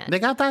Superman? They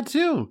got that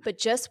too. But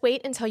just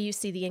wait until you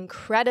see the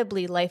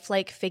incredibly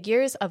lifelike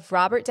figures of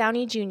Robert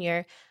Downey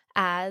Jr.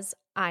 as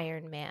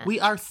Iron Man. We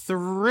are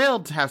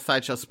thrilled to have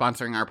Sideshow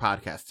sponsoring our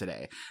podcast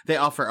today. They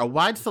offer a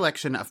wide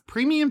selection of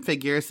premium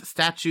figures,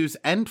 statues,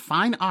 and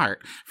fine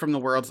art from the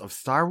worlds of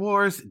Star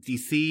Wars,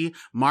 DC,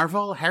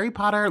 Marvel, Harry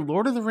Potter,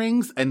 Lord of the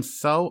Rings, and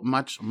so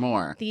much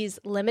more. These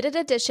limited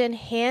edition,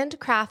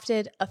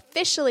 handcrafted,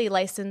 officially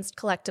licensed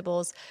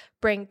collectibles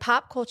bring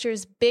pop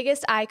culture's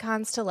biggest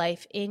icons to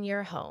life in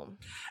your home.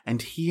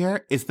 And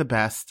here is the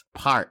best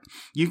part.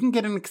 You can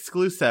get an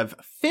exclusive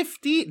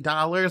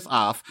 $50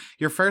 off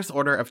your first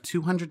order of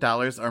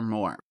 $200 or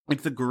more.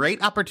 It's a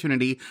great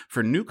opportunity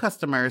for new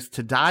customers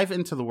to dive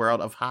into the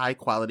world of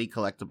high-quality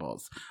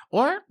collectibles.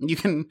 Or you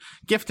can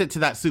gift it to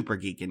that super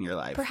geek in your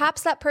life.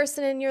 Perhaps that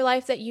person in your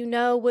life that you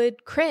know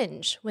would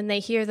cringe when they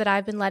hear that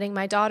I've been letting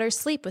my daughter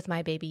sleep with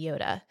my Baby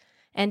Yoda.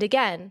 And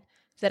again,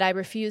 that I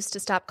refuse to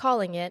stop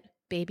calling it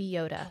Baby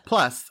Yoda.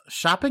 Plus,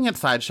 shopping at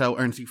Sideshow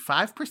earns you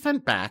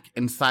 5% back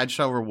in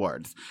Sideshow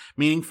rewards,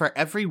 meaning for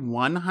every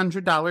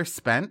 $100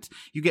 spent,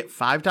 you get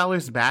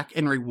 $5 back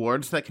in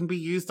rewards that can be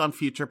used on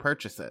future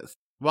purchases.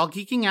 While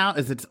geeking out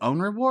is its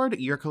own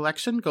reward, your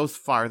collection goes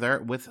farther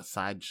with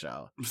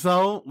Sideshow.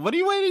 So, what are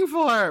you waiting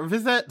for?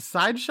 Visit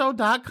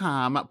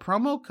Sideshow.com,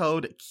 promo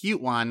code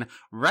CUTE1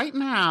 right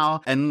now,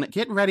 and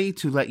get ready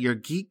to let your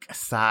geek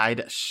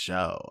side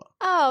show.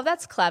 Oh,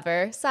 that's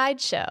clever.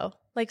 Sideshow.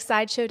 Like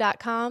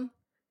Sideshow.com?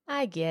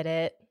 I get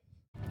it.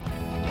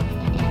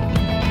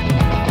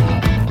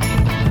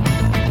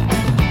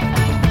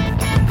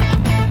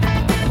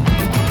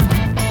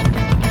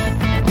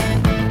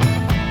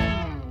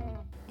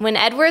 When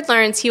Edward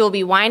learns he will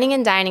be wining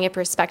and dining a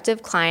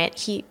prospective client,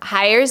 he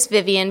hires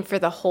Vivian for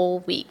the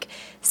whole week.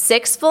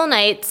 6 full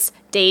nights,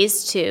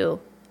 days 2,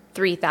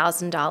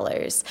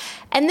 $3,000.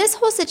 And this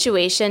whole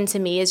situation to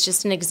me is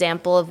just an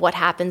example of what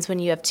happens when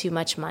you have too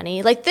much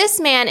money. Like, this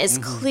man is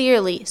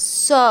clearly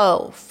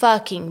so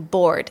fucking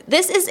bored.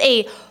 This is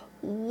a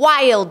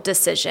wild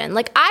decision.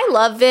 Like, I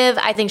love Viv.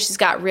 I think she's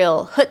got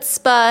real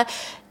chutzpah.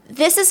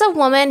 This is a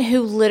woman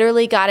who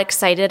literally got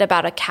excited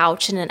about a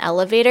couch in an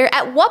elevator.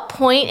 At what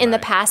point in the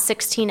past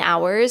 16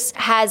 hours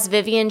has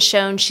Vivian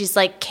shown she's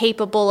like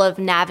capable of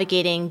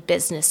navigating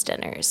business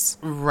dinners?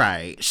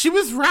 Right. She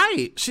was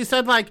right. She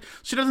said, like,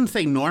 she doesn't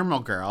say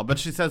normal girl, but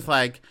she says,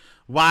 like,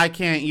 why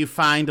can't you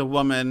find a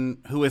woman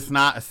who is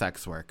not a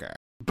sex worker?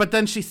 But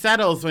then she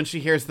settles when she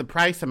hears the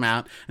price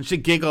amount and she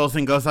giggles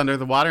and goes under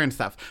the water and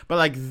stuff. But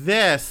like,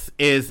 this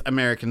is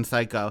American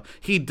Psycho.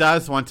 He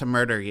does want to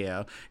murder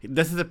you.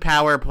 This is a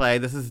power play.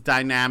 This is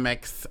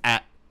dynamics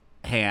at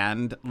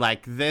hand.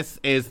 Like, this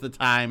is the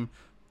time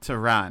to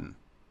run.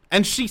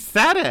 And she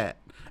said it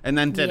and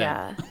then didn't.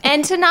 Yeah.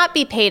 And to not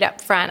be paid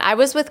up front. I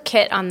was with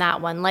Kit on that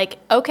one. Like,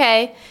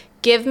 okay,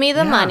 give me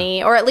the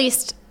money, or at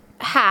least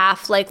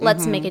half. Like,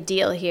 let's make a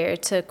deal here,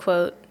 to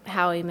quote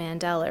Howie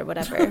Mandel or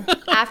whatever.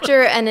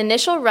 After an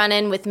initial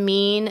run-in with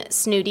mean,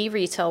 snooty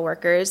retail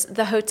workers,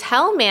 the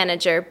hotel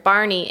manager,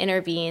 Barney,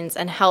 intervenes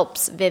and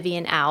helps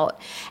Vivian out.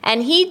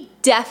 And he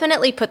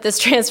definitely put this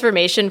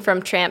transformation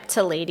from tramp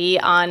to lady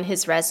on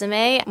his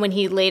resume when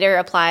he later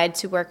applied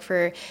to work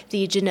for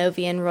the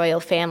Genovian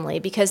royal family,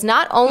 because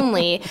not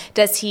only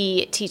does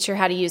he teach her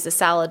how to use a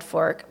salad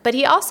fork, but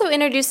he also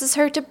introduces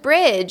her to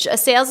Bridge, a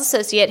sales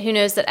associate who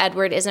knows that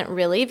Edward isn't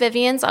really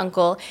Vivian's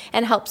uncle,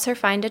 and helps her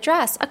find a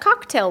dress, a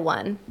cocktail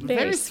one.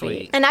 Very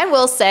sweet. And I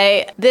will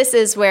say, this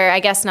is where I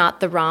guess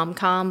not the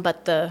rom-com,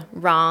 but the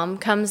rom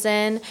comes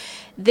in.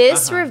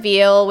 This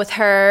reveal with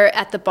her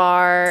at the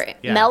bar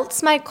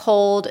melts my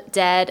cold,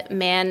 dead,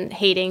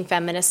 man-hating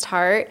feminist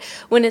heart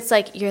when it's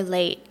like, you're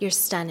late, you're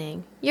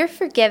stunning, you're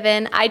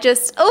forgiven.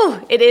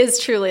 It is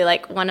truly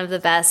like one of the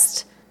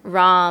best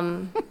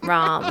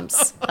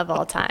roms of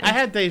all time. I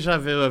had deja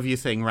vu of you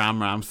saying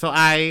rom, so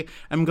I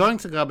am going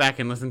to go back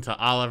and listen to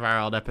all of our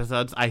old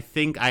episodes. I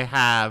think I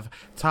have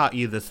taught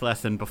you this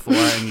lesson before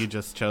and you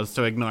just chose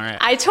to ignore it.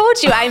 I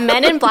told you, I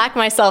Men in Black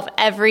myself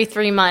every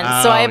 3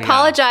 months, so I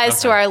apologize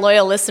to our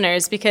loyal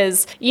listeners,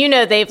 because you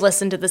know they've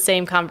listened to the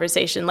same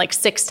conversation like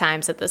 6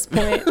 times at this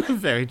point.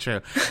 Very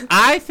true.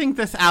 I think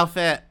this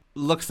outfit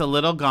looks a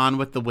little Gone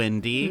with the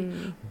Windy,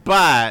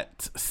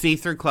 but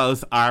see-through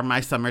clothes are my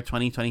summer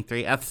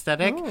 2023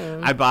 aesthetic.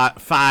 I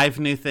bought 5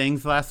 new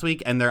things last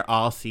week, and they're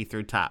all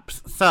see-through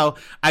tops. So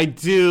I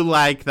do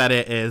like that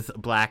it is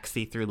black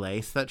see-through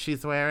lace that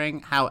she's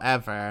wearing.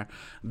 However,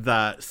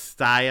 the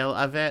style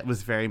of it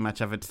was very much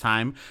of its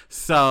time.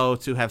 So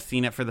to have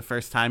seen it for the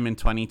first time in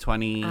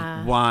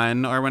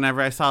 2021 or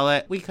whenever I saw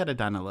it, we could have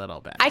done a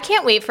little bit. I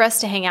can't wait for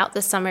us to hang out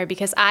this summer,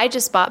 because I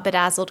just bought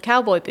bedazzled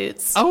cowboy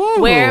boots.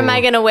 Oh. Where am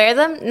I going to wear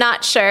them?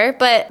 Not sure,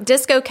 but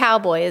disco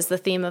cowboy is the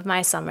theme of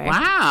my summer.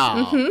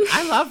 Wow.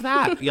 I love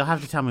that. You'll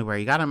have to tell me where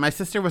you got them. My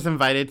sister was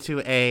invited to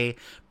a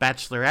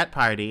bachelorette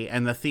party,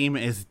 and the theme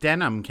is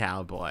denim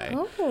cowboy.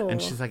 Ooh. And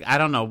she's like, I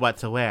don't know what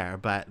to wear,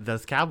 but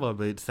those cowboy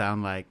boots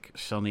sound like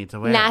she'll need to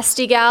wear.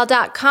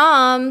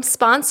 NastyGal.com,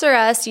 sponsor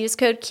us, use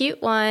code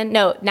CUTE1.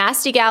 No,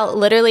 Nasty Gal,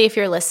 literally, if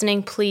you're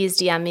listening, please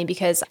DM me,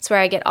 because that's where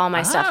I get all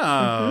my stuff.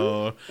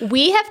 Oh.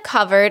 We have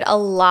covered a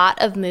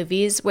lot of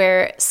movies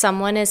where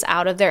someone is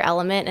out of their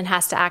element arrogant and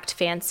has to act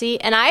fancy.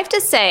 And I have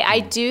to say, I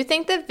do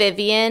think that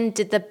Vivian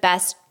did the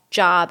best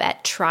job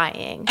at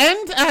trying.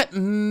 And at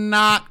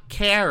not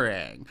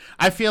caring.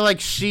 I feel like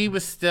she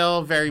was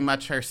still very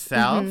much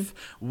herself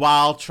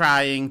while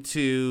trying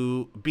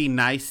to be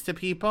nice to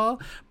people.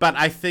 But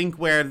I think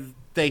where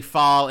they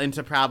fall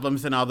into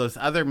problems in all those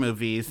other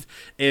movies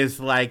is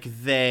like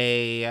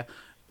they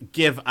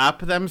give up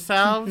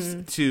themselves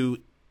to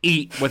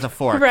eat with a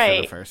fork for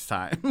the first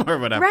time or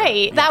whatever.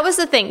 Right. Yeah. That was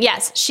the thing.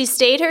 Yes, she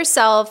stayed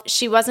herself.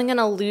 She wasn't going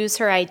to lose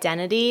her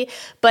identity.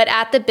 But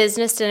at the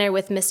business dinner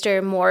with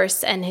Mr.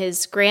 Morse and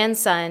his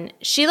grandson,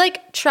 she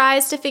like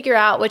tries to figure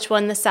out which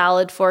one the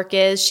salad fork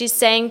is. She's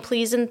saying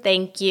please and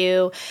thank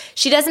you.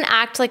 She doesn't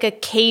act like a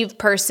cave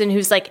person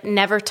who's like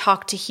never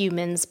talked to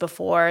humans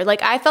before.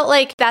 Like I felt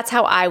like that's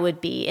how I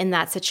would be in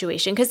that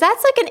situation because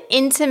that's like an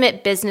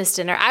intimate business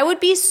dinner. I would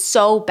be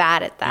so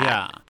bad at that.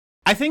 Yeah.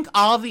 I think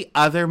all the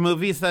other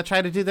movies that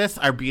try to do this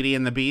are Beauty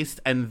and the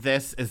Beast, and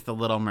this is The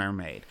Little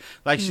Mermaid.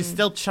 Like, she's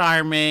still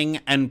charming,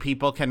 and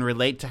people can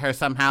relate to her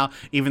somehow,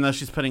 even though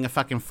she's putting a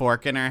fucking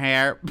fork in her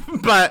hair.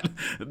 But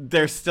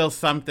there's still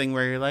something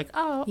where you're like,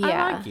 oh,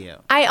 I like you.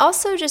 I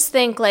also just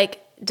think, like,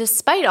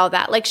 despite all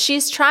that, like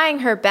she's trying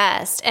her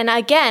best. And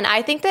again,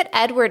 I think that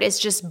Edward is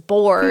just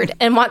bored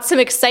and wants some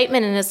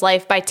excitement in his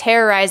life by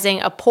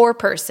terrorizing a poor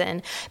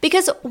person.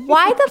 Because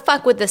why the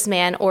fuck would this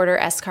man order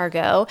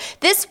escargot?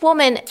 This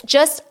woman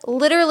just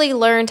literally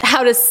learned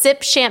how to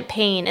sip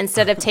champagne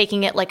instead of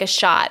taking it like a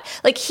shot.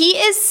 Like he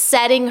is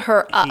setting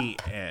her up. He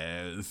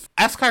is.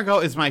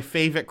 Escargot is my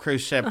favorite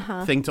cruise ship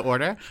thing to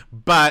order,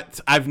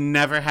 but I've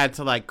never had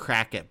to like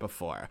crack it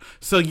before.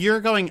 So you're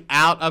going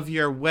out of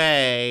your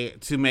way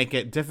to make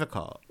it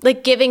difficult.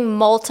 Like giving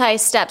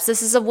multi-steps.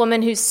 This is a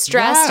woman who's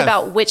stressed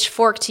about which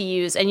fork to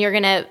use, and you're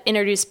going to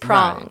introduce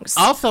prongs.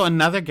 Right. Also,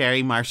 another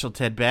Gary Marshall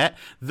tidbit,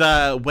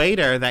 the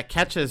waiter that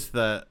catches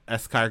the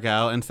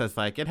escargot and says,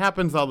 like, it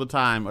happens all the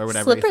time, or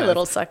whatever Slippery he says.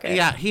 little sucker.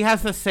 Yeah, he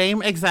has the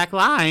same exact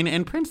line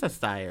in Princess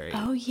Diaries.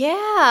 Oh, yeah.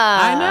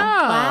 I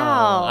know.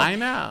 Wow. I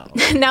know.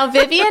 Now,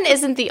 Vivian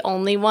isn't the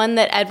only one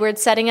that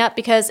Edward's setting up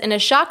because in a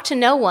shock to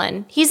no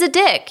one, he's a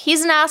dick.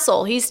 He's an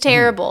asshole. He's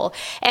terrible.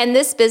 And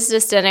this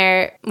business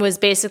dinner was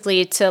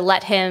basically to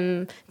let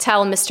him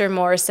tell Mr.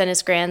 Morse and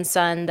his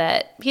grandson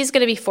that he's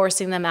going to be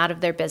forcing them out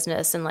of their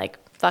business and, like,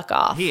 fuck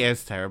off. He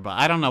is terrible.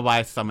 I don't know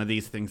why some of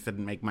these things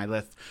didn't make my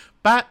list,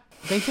 but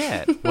they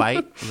did.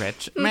 White,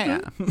 rich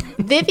man.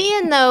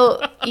 Vivian,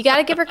 though, you got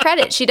to give her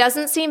credit. She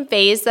doesn't seem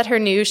fazed that her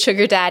new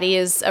sugar daddy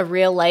is a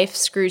real-life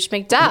Scrooge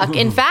McDuck.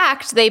 In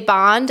fact, they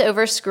bond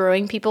over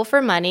screwing people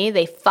for money.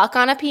 They fuck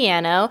on a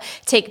piano,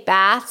 take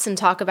baths, and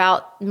talk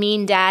about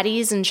mean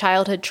daddies and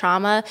childhood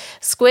trauma,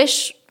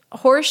 squish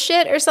horse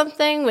shit or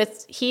something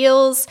with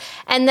heels,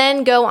 and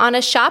then go on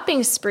a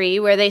shopping spree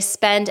where they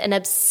spend an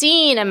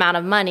obscene amount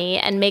of money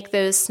and make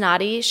those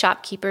snotty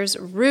shopkeepers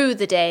rue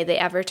the day they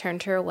ever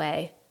turned her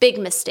away. Big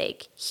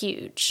mistake.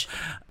 Huge.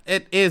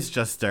 It is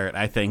just dirt,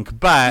 I think.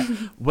 But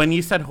when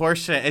you said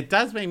horseshit, it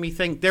does make me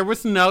think there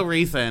was no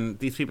reason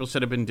these people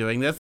should have been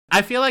doing this.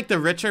 I feel like the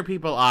richer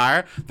people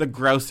are, the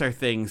grosser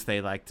things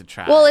they like to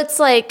try. Well, it's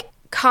like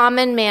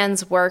common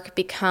man's work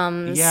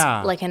becomes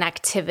like an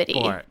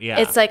activity.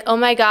 It's like, oh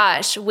my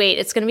gosh, wait,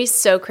 it's going to be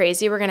so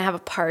crazy. We're going to have a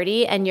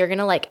party and you're going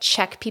to like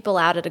check people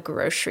out at a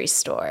grocery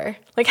store.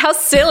 Like how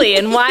silly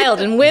and wild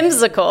and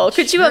whimsical.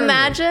 Could you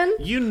imagine?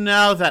 You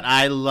know that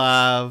I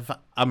love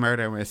a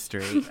murder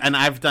mystery. And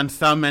I've done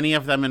so many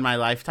of them in my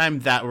lifetime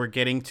that we're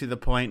getting to the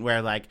point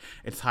where like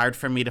it's hard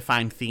for me to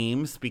find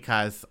themes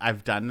because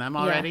I've done them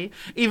already.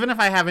 Yeah. Even if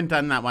I haven't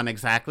done that one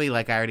exactly,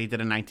 like I already did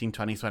a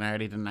 1920s one, I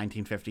already did a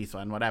 1950s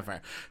one,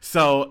 whatever.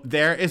 So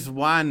there is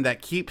one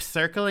that keeps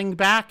circling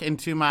back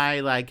into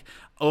my like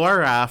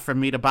aura for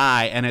me to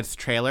buy, and it's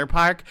Trailer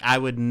Park. I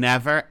would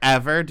never,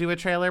 ever do a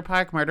Trailer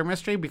Park murder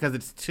mystery because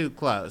it's too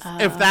close.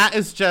 If that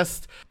is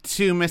just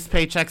 2 missed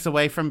paychecks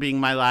away from being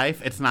my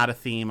life, it's not a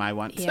theme I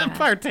want to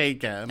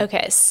partake in.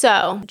 Okay,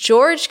 so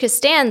George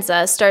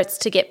Costanza starts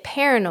to get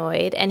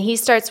paranoid, and he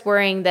starts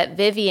worrying that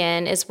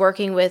Vivian is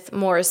working with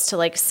Morse to,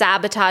 like,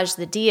 sabotage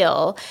the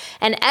deal.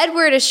 And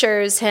Edward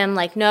assures him,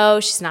 like, no,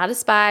 she's not a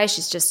spy,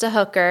 she's just a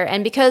hooker.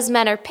 And because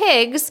men are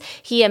pigs,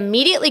 he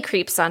immediately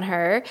creeps on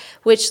her,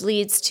 which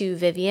leads to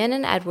Vivian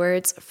and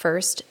Edward's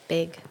first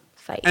big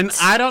fight. And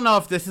I don't know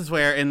if this is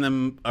where in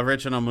the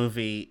original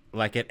movie,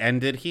 like, it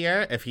ended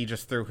here, if he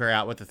just threw her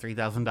out with the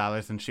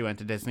 $3,000 and she went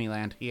to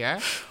Disneyland here,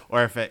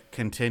 or if it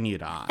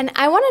continued on. And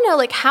I want to know,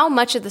 like, how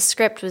much of the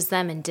script was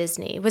them in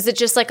Disney? Was it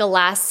just, like, a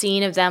last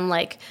scene of them,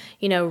 like,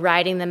 you know,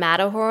 riding the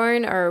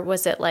Matterhorn, or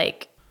was it,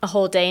 like, a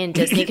whole day in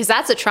Disney? Because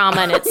that's a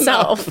trauma in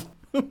itself.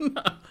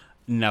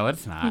 No,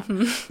 it's not.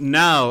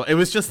 No, it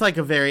was just, like,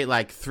 a very,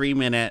 like,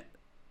 3-minute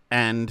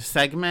end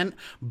segment,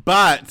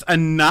 but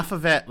enough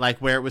of it, like,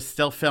 where it was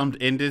still filmed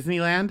in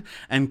Disneyland,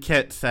 and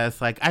Kit says,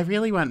 like, I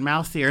really want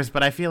mouse ears,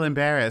 but I feel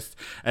embarrassed.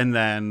 And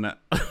then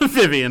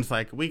Vivian's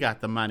like, we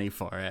got the money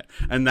for it.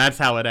 And that's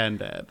how it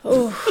ended.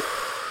 Ooh,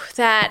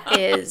 that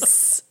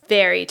is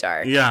very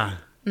dark. Yeah.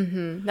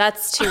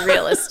 That's too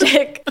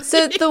realistic.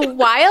 So the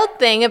wild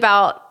thing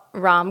about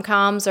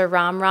rom-coms or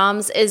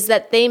rom-roms is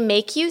that they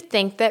make you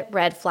think that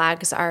red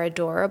flags are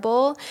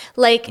adorable.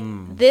 Like,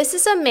 this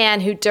is a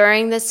man who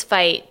during this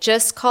fight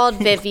just called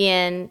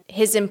Vivian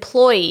his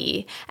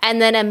employee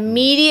and then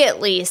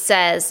immediately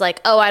says,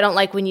 like, oh, I don't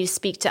like when you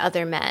speak to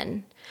other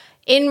men.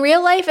 In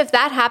real life, if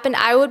that happened,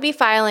 I would be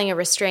filing a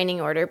restraining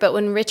order. But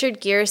when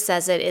Richard Gere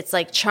says it, it's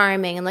like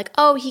charming and like,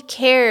 oh, he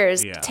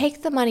cares. Yeah.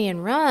 Take the money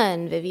and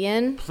run,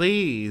 Vivian.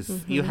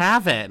 Please, you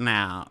have it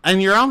now.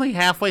 And you're only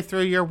halfway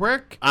through your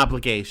work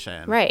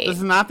obligation. Right. This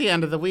is not the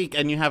end of the week,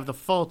 and you have the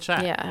full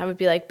check. Yeah, I would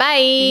be like, bye.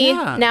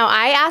 Yeah. Now,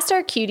 I asked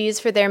our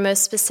cuties for their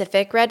most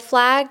specific red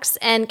flags.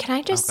 And can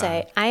I just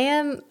say, I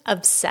am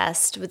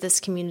obsessed with this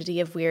community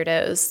of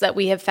weirdos that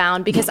we have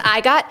found because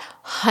I got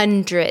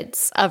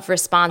hundreds of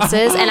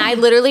responses and I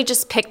literally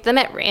just picked them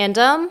at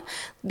random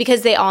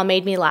because they all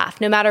made me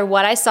laugh. No matter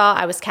what I saw,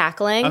 I was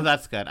cackling. Oh,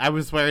 that's good. I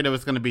was worried it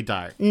was going to be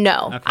dark.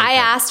 No, Okay, I good.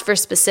 asked for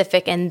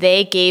specific and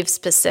they gave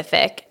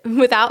specific.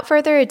 Without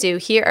further ado,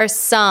 here are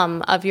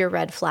some of your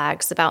red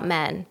flags about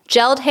men.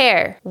 Gelled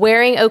hair,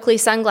 wearing Oakley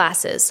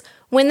sunglasses,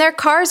 when their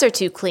cars are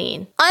too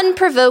clean,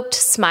 unprovoked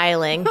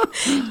smiling,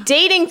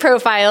 dating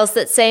profiles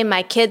that say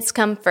my kids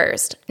come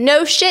first.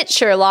 No shit,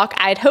 Sherlock,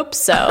 I'd hope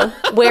so.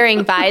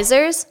 Wearing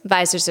visors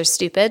are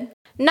stupid.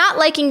 Not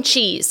liking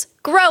cheese.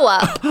 Grow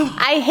up.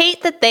 I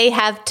hate that they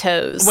have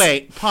toes.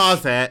 Wait,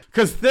 pause it.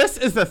 Because this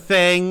is a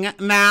thing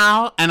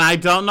now, and I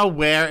don't know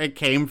where it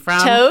came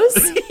from.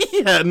 Toes?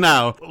 Yeah,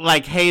 no.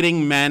 Like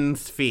hating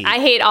men's feet. I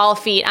hate all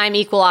feet. I'm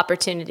equal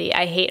opportunity.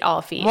 I hate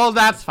all feet. Well,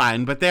 that's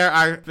fine, but there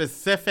are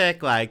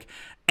specific, like,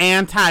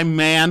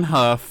 anti-man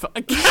hoof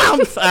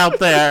accounts out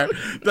there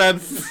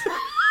that's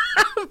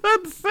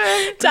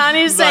saying...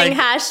 Donnie's saying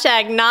like,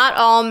 hashtag not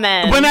all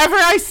men. whenever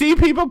I see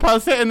people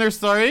post it in their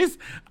stories,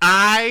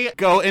 I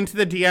go into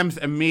the DMs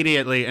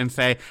immediately and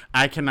say,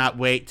 I cannot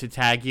wait to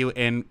tag you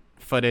in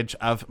footage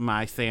of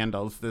my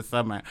sandals this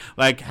summer.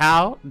 Like,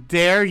 how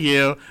dare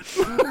you?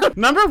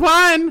 Number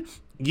one,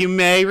 you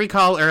may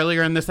recall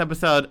earlier in this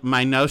episode,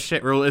 my no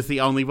shit rule is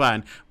the only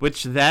one,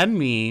 which then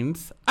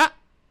means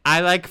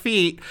I like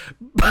feet,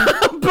 but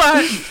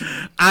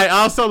I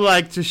also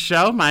like to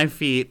show my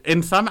feet.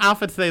 In some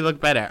outfits, they look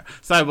better.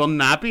 So I will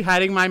not be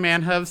hiding my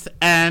man hoofs.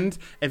 And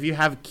if you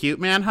have a cute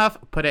man hoof,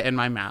 put it in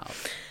my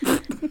mouth.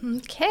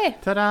 Okay.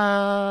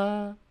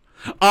 Ta-da!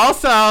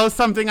 Also,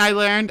 something I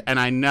learned, and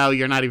I know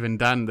you're not even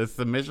done this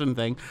submission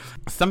thing.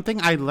 Something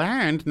I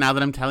learned now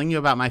that I'm telling you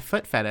about my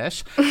foot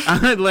fetish.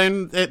 I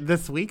learned it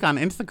this week on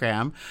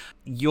Instagram.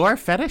 Your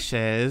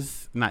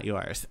fetishes, not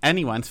yours,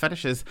 anyone's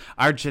fetishes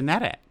are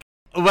genetic.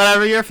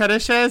 Whatever your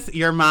fetish is,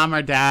 your mom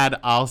or dad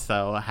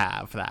also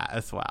have that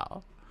as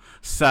well.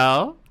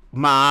 So,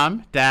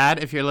 mom,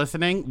 dad, if you're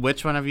listening,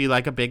 which one of you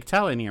like a big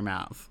toe in your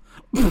mouth?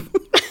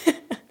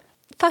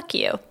 Fuck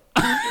you.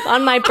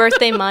 On my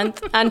birthday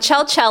month, on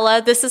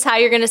Chelchella, this is how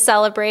you're going to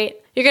celebrate.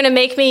 You're going to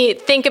make me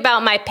think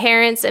about my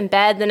parents in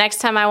bed the next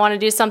time I want to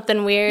do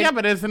something weird. Yeah,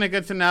 but isn't it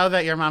good to know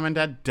that your mom and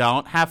dad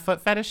don't have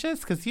foot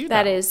fetishes? Because you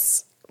That don't.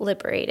 is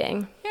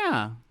liberating.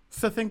 Yeah.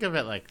 So think of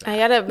it like that. I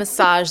got to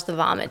massage the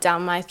vomit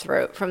down my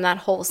throat from that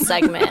whole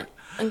segment.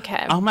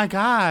 Okay. Oh my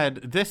God.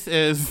 This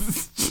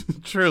is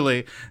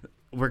truly,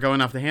 we're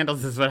going off the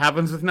handles. This is what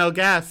happens with no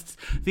guests.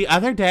 The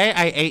other day,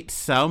 I ate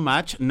so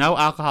much, no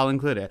alcohol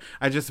included.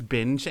 I just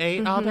binge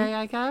ate all day,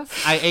 I guess.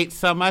 I ate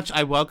so much,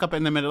 I woke up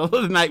in the middle of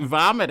the night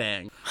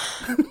vomiting.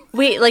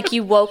 Wait, like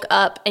you woke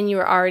up and you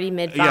were already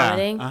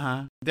mid-vomiting? Yeah,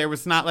 uh-huh. There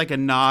was not like a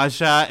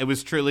nausea. It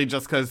was truly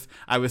just because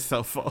I was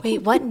so full.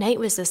 Wait, what night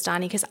was this,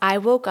 Donnie? Because I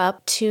woke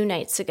up 2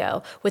 nights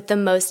ago with the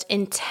most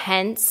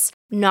intense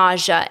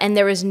nausea and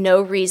there was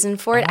no reason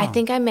for it. I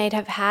think I might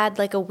have had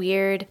like a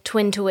weird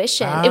twin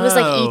tuition. It was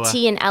like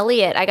E.T. and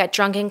Elliot. I got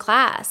drunk in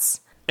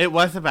class. It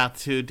was about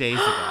 2 days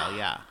ago,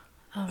 yeah.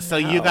 So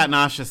you got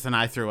nauseous and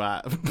I threw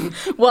up.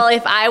 Well,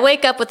 if I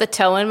wake up with a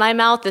toe in my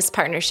mouth, this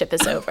partnership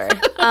is over.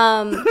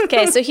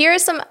 Okay, so here are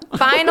some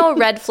final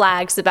red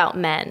flags about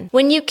men.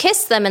 When you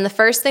kiss them and the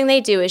first thing they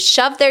do is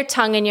shove their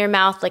tongue in your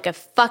mouth like a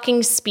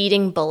fucking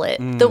speeding bullet.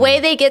 The way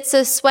they get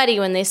so sweaty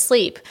when they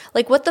sleep.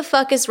 Like, what the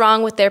fuck is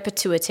wrong with their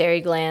pituitary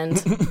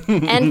gland?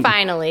 And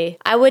finally,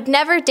 I would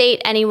never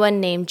date anyone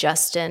named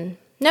Justin.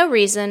 No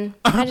reason.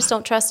 I just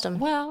don't trust him.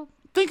 Well,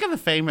 think of the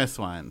famous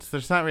ones.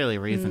 There's not really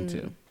a reason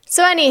to.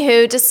 So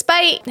anywho,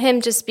 despite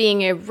him just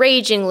being a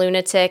raging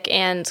lunatic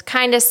and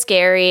kind of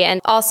scary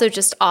and also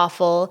just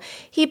awful,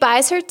 he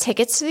buys her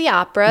tickets to the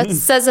opera,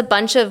 says a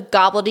bunch of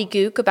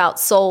gobbledygook about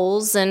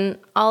souls, and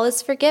all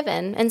is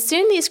forgiven. And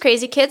soon these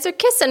crazy kids are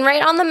kissing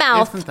right on the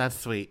mouth. Isn't that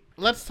sweet?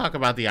 Let's talk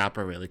about the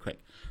opera really quick.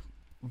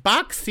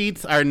 Box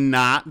seats are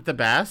not the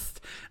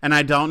best, and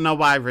I don't know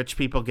why rich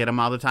people get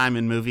them all the time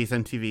in movies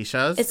and TV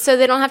shows. It's so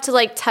they don't have to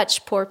like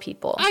touch poor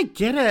people. I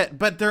get it,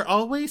 but they're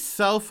always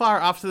so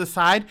far off to the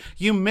side,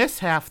 you miss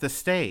half the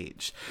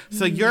stage.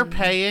 So you're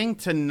paying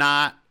to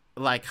not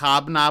like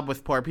hobnob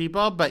with poor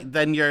people, but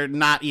then you're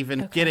not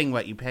even getting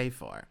what you pay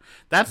for.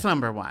 That's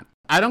number one.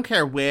 I don't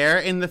care where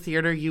in the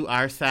theater you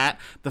are sat,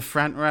 the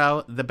front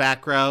row, the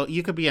back row,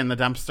 you could be in the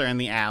dumpster in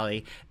the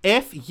alley.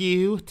 If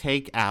you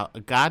take out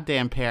a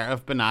goddamn pair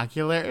of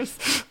binoculars,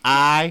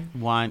 I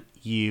want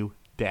you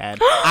dead.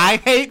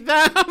 I hate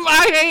them.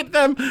 I hate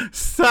them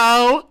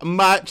so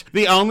much.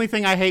 The only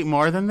thing I hate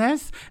more than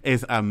this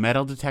is a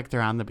metal detector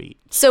on the beat.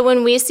 So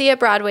when we see a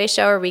Broadway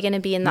show, are we going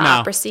to be in the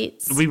opera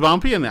seats? We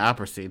won't be in the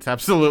opera seats.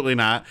 Absolutely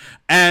not.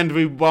 And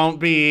we won't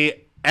be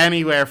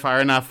anywhere far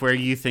enough where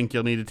you think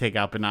you'll need to take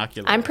out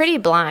binoculars. I'm pretty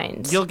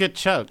blind. You'll get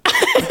choked.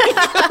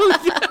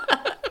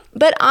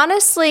 But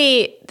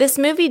honestly, this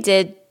movie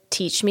did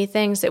teach me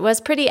things. It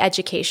was pretty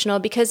educational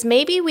because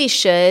maybe we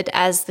should,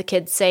 as the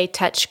kids say,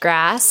 touch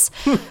grass.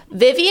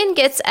 Vivian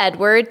gets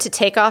Edward to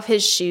take off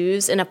his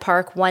shoes in a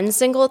park one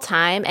single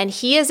time, and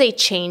he is a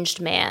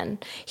changed man.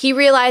 He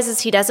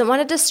realizes he doesn't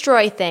want to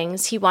destroy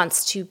things. He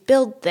wants to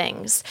build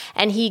things.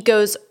 And he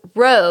goes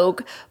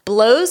rogue,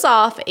 blows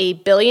off a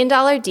 $1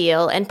 billion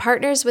deal, and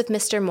partners with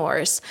Mr.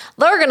 Morse.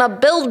 They're going to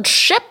build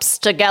ships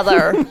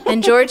together.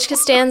 And George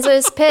Costanza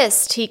is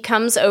pissed. He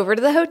comes over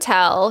to the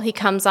hotel. He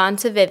comes on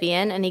to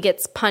Vivian, and he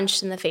gets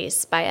punched in the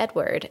face by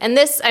Edward. And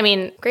this, I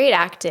mean, great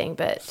acting,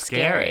 but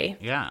scary.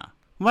 Yeah.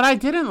 What I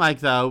didn't like,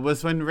 though,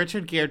 was when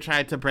Richard Gere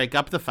tried to break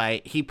up the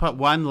fight, he put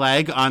one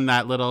leg on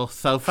that little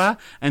sofa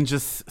and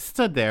just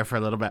stood there for a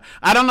little bit.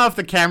 I don't know if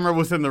the camera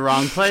was in the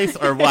wrong place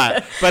or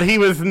what, but he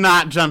was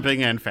not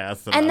jumping in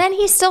fast enough. And then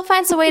he still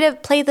finds a way to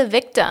play the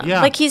victim.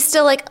 Yeah. Like, he's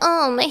still like,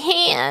 oh, my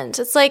hand.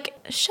 It's like,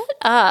 shut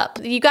up.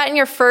 You got in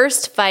your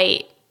first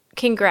fight.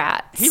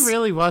 Congrats. He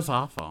really was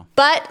awful.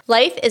 But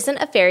life isn't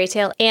a fairy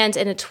tale, and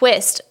in a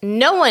twist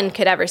no one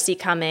could ever see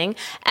coming,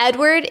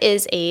 Edward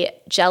is a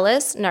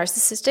jealous,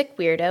 narcissistic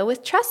weirdo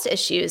with trust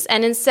issues.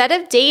 And instead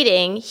of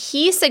dating,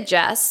 he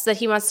suggests that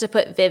he wants to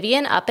put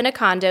Vivian up in a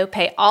condo,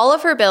 pay all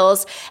of her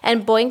bills,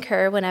 and boink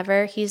her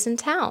whenever he's in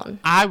town.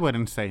 I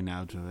wouldn't say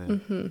no to it.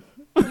 Mm-hmm.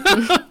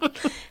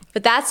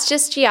 But that's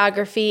just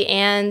geography,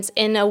 and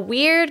in a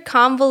weird,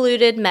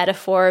 convoluted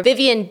metaphor,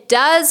 Vivian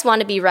does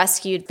want to be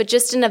rescued, but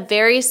just in a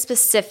very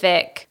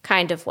specific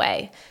kind of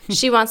way.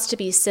 She wants to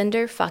be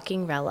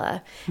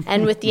Cinder-fucking-Rella.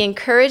 And with the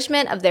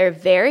encouragement of their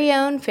very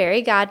own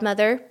fairy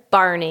godmother,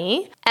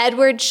 Barney,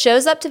 Edward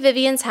shows up to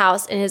Vivian's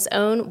house in his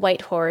own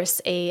white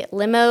horse, a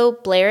limo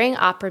blaring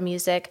opera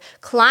music,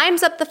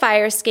 climbs up the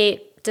fire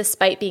escape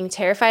despite being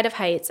terrified of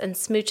heights, and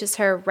smooches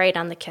her right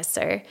on the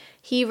kisser.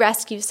 He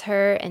rescues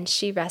her, and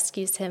she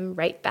rescues him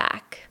right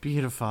back.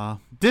 Beautiful.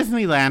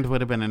 Disneyland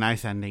would have been a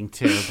nice ending,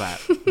 too,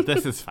 but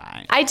this is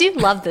fine. I do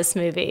love this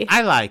movie.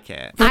 I like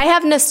it. I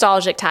have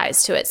nostalgic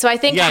ties to it. So I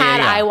think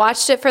I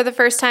watched it for the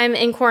first time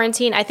in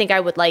quarantine, I think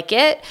I would like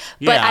it.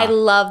 But I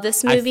love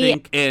this movie. I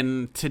think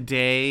in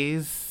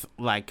today's,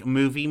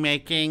 movie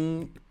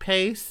making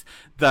pace,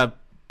 the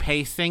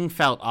pacing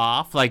felt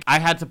off. Like, I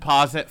had to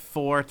pause it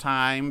 4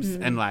 times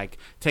and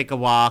take a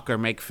walk or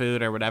make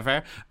food or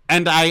whatever.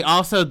 And I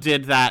also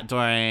did that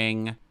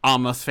during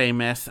Almost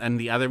Famous and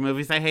the other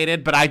movies I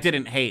hated, but I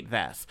didn't hate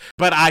this.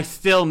 But I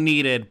still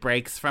needed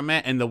breaks from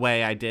it in the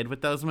way I did with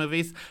those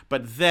movies.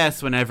 But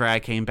this, whenever I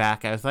came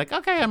back, I was like,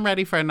 okay, I'm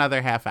ready for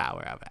another half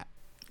hour of it.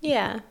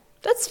 Yeah.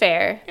 That's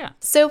fair. Yeah.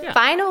 So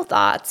final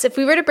thoughts. If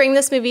we were to bring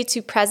this movie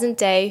to present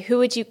day, who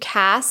would you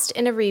cast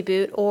in a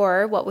reboot,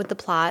 or what would the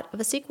plot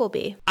of a sequel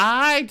be?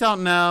 I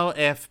don't know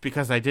if,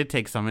 because I did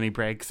take so many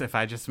breaks, if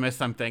I just missed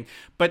something,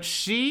 but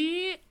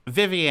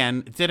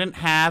Vivian, didn't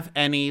have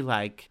any,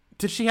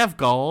 did she have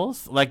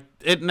goals?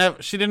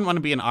 She didn't want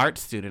to be an art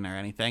student or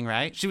anything,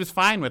 right? She was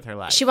fine with her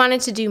life. She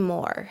wanted to do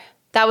more.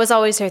 That was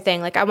always her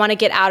thing. I want to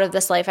get out of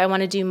this life. I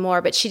want to do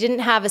more. But she didn't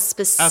have a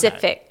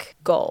specific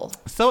goal.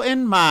 So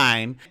in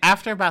mine,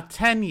 after about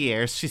 10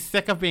 years, she's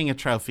sick of being a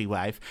trophy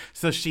wife.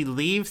 So she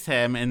leaves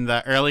him in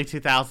the early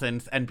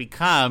 2000s and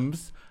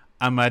becomes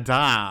a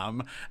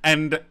madame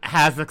and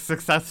has a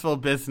successful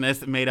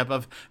business made up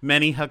of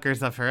many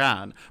hookers of her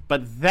own.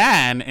 But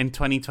then in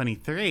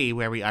 2023,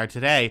 where we are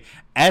today,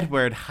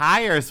 Edward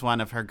hires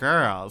one of her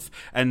girls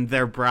and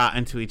they're brought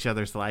into each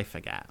other's life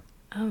again.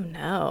 Oh,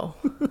 no.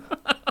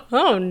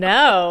 Oh,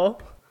 no.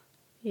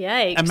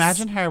 Yikes.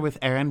 Imagine her with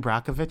Erin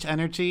Brockovich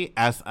energy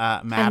as a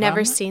madam. I've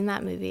never seen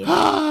that movie.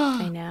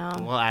 I know.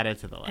 We'll add it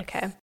to the list.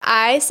 Okay.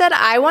 I said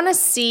I want to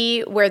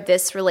see where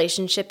this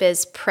relationship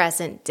is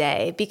present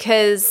day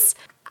because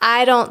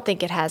I don't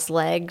think it has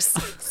legs.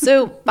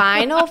 So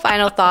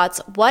final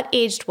thoughts. What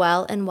aged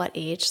well and what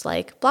aged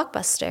like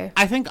Blockbuster?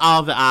 I think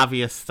all the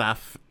obvious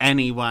stuff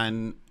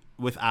anyone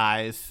with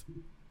eyes,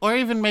 or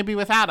even maybe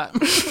without them,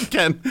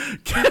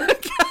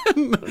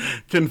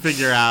 can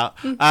figure out.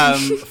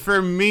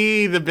 For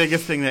me, the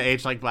biggest thing that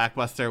aged like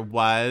Blockbuster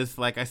was,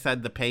 like I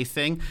said, the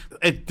pacing.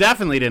 It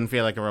definitely didn't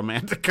feel like a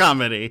romantic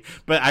comedy,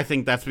 but I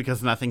think that's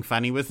because nothing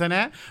funny was in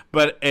it.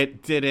 But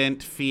it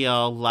didn't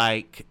feel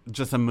like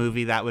just a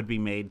movie that would be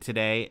made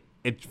today.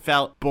 It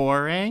felt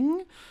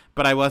boring,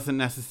 but I wasn't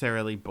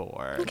necessarily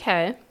bored.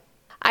 Okay.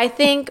 I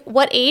think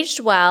what aged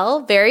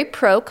well, very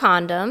pro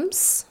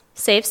condoms.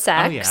 safe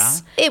sex. Oh, yeah?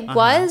 It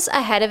was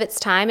ahead of its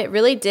time. It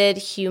really did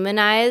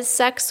humanize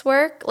sex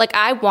work. Like,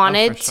 I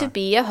wanted to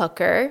be a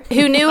hooker.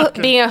 Who knew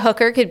being a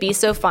hooker could be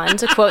so fun,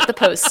 to quote the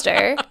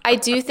poster. I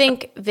do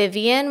think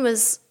Vivian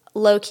was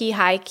low-key,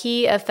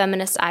 high-key a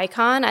feminist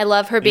icon. I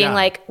love her being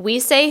like, we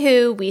say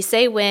who, we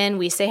say when,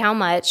 we say how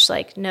much,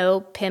 like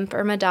no pimp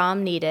or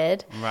madame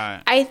needed.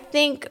 Right. I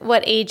think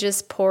what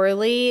ages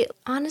poorly,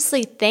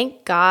 honestly,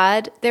 thank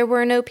God there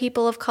were no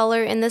people of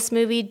color in this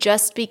movie,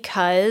 just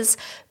because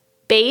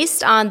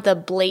based on the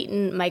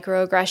blatant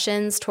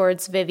microaggressions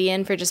towards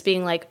Vivian for just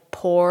being like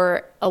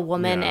poor, a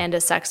woman and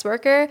a sex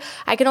worker,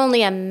 I can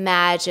only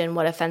imagine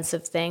what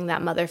offensive thing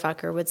that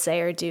motherfucker would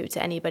say or do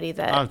to anybody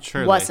that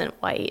wasn't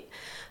white.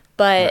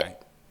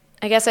 But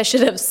I guess I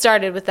should have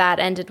started with that,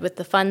 ended with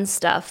the fun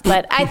stuff.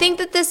 But I think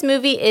that this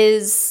movie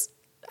is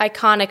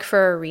iconic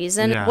for a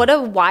reason. Yeah. What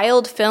a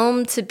wild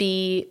film to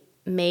be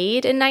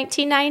made in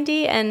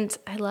 1990. And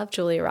I love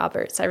Julia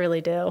Roberts. I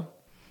really do.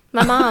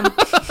 My mom.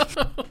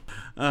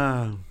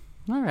 All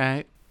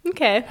right.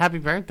 Okay. Happy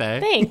birthday.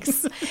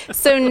 Thanks.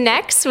 So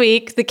next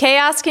week, the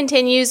chaos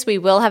continues. We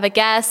will have a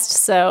guest,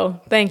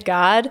 so thank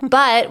God.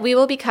 But we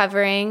will be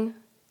covering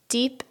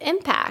Deep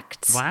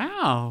Impact.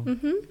 Wow.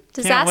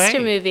 Disaster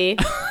movie.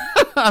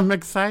 I'm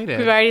excited.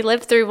 We've already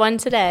lived through one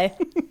today.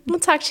 We'll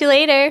talk to you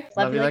later.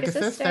 Love you like a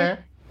sister.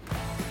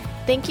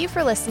 Thank you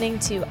for listening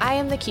to I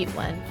Am the Cute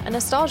One, a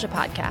nostalgia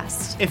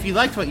podcast. If you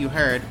liked what you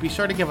heard, be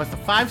sure to give us a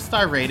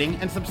 5-star rating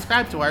and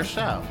subscribe to our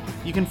show.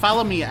 You can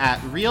follow me at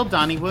Real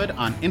Donnywood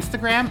on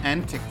Instagram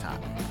and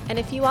TikTok. And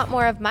if you want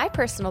more of my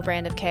personal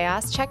brand of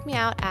chaos, check me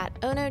out at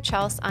Ono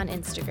Chels on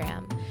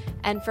Instagram.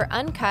 And for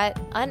uncut,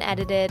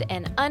 unedited,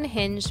 and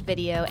unhinged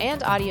video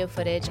and audio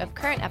footage of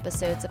current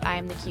episodes of I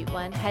Am the Cute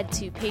One, head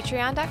to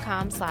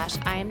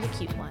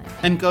patreon.com/IamTheCuteOne.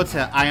 And go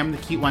to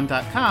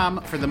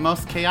IamTheCuteOne.com for the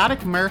most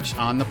chaotic merch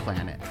on the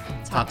planet.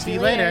 Talk to you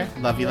later.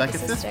 Love you like a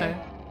sister.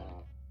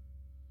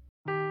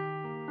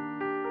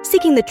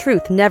 Seeking the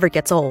truth never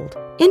gets old.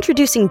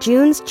 Introducing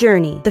June's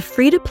Journey, the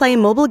free-to-play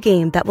mobile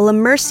game that will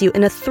immerse you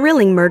in a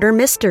thrilling murder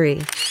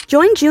mystery.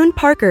 Join June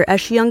Parker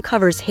as she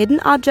uncovers hidden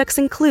objects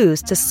and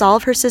clues to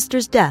solve her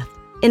sister's death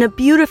in a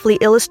beautifully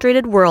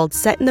illustrated world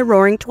set in the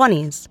Roaring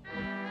 '20s.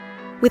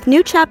 With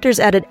new chapters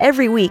added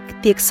every week,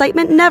 the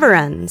excitement never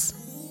ends.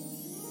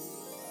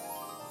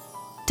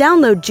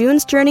 Download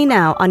June's Journey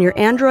now on your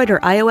Android or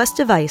iOS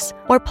device,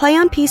 or play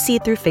on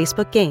PC through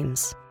Facebook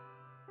Games.